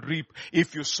 he will reap.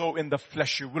 If you sow in the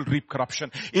flesh, you will reap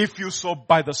corruption. If you sow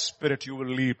by the Spirit, you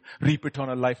will reap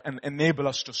eternal life. And enable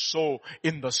us to sow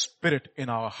in the Spirit in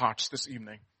our hearts this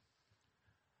evening.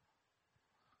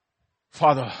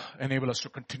 Father, enable us to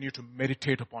continue to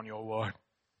meditate upon your word.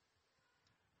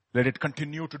 Let it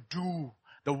continue to do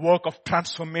the work of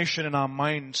transformation in our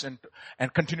minds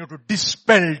and continue to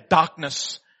dispel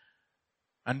darkness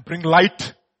and bring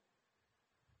light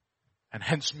and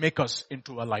hence make us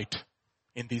into a light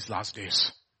in these last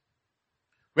days.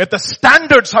 Where the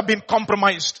standards have been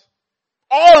compromised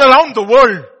all around the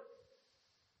world.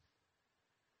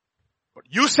 But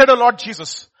you said, O Lord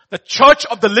Jesus, the church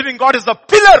of the living God is the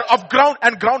pillar of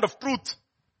ground of truth.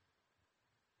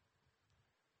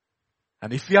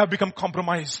 And if we have become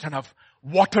compromised and have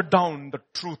watered down the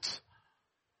truth,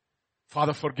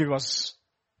 Father, forgive us.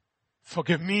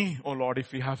 Forgive me, O Lord,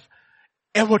 if we have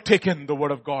ever taken the word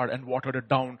of God and watered it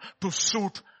down to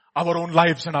suit our own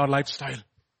lives and our lifestyle.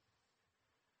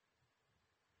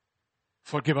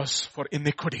 Forgive us for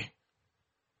iniquity.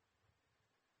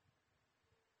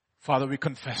 Father, we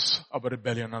confess our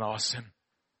rebellion and our sin.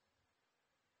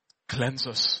 Cleanse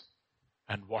us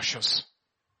and wash us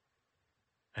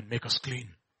and make us clean.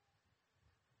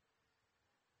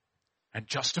 And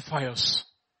justify us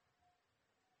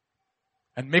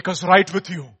and make us right with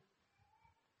you.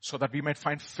 so that we might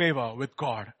find favor with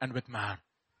God and with man.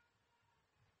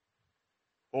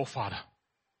 Oh Father,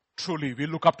 truly we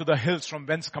look up to the hills from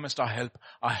whence cometh our help.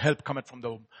 Our help cometh from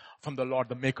the Lord,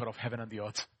 the maker of heaven and the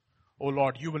earth. Oh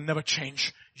Lord, you will never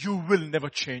change. You will never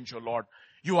change, oh Lord.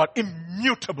 You are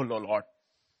immutable, oh Lord.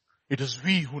 It is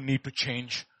we who need to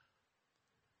change.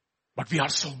 But we are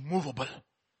so movable.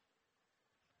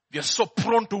 We are so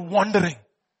prone to wandering.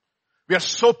 We are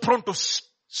so prone to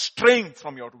straying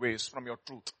from your ways, from your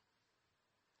truth.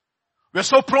 We are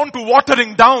so prone to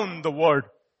watering down the word.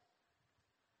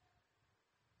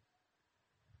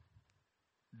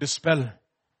 Dispel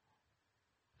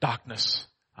darkness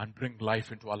and bring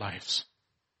life into our lives.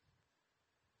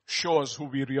 Show us who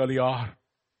we really are.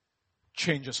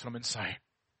 Change us from inside.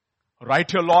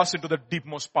 Write your laws into the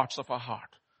deepmost parts of our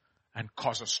heart and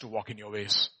cause us to walk in your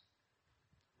ways.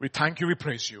 We thank you, we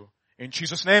praise you. In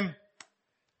Jesus' name,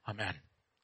 amen.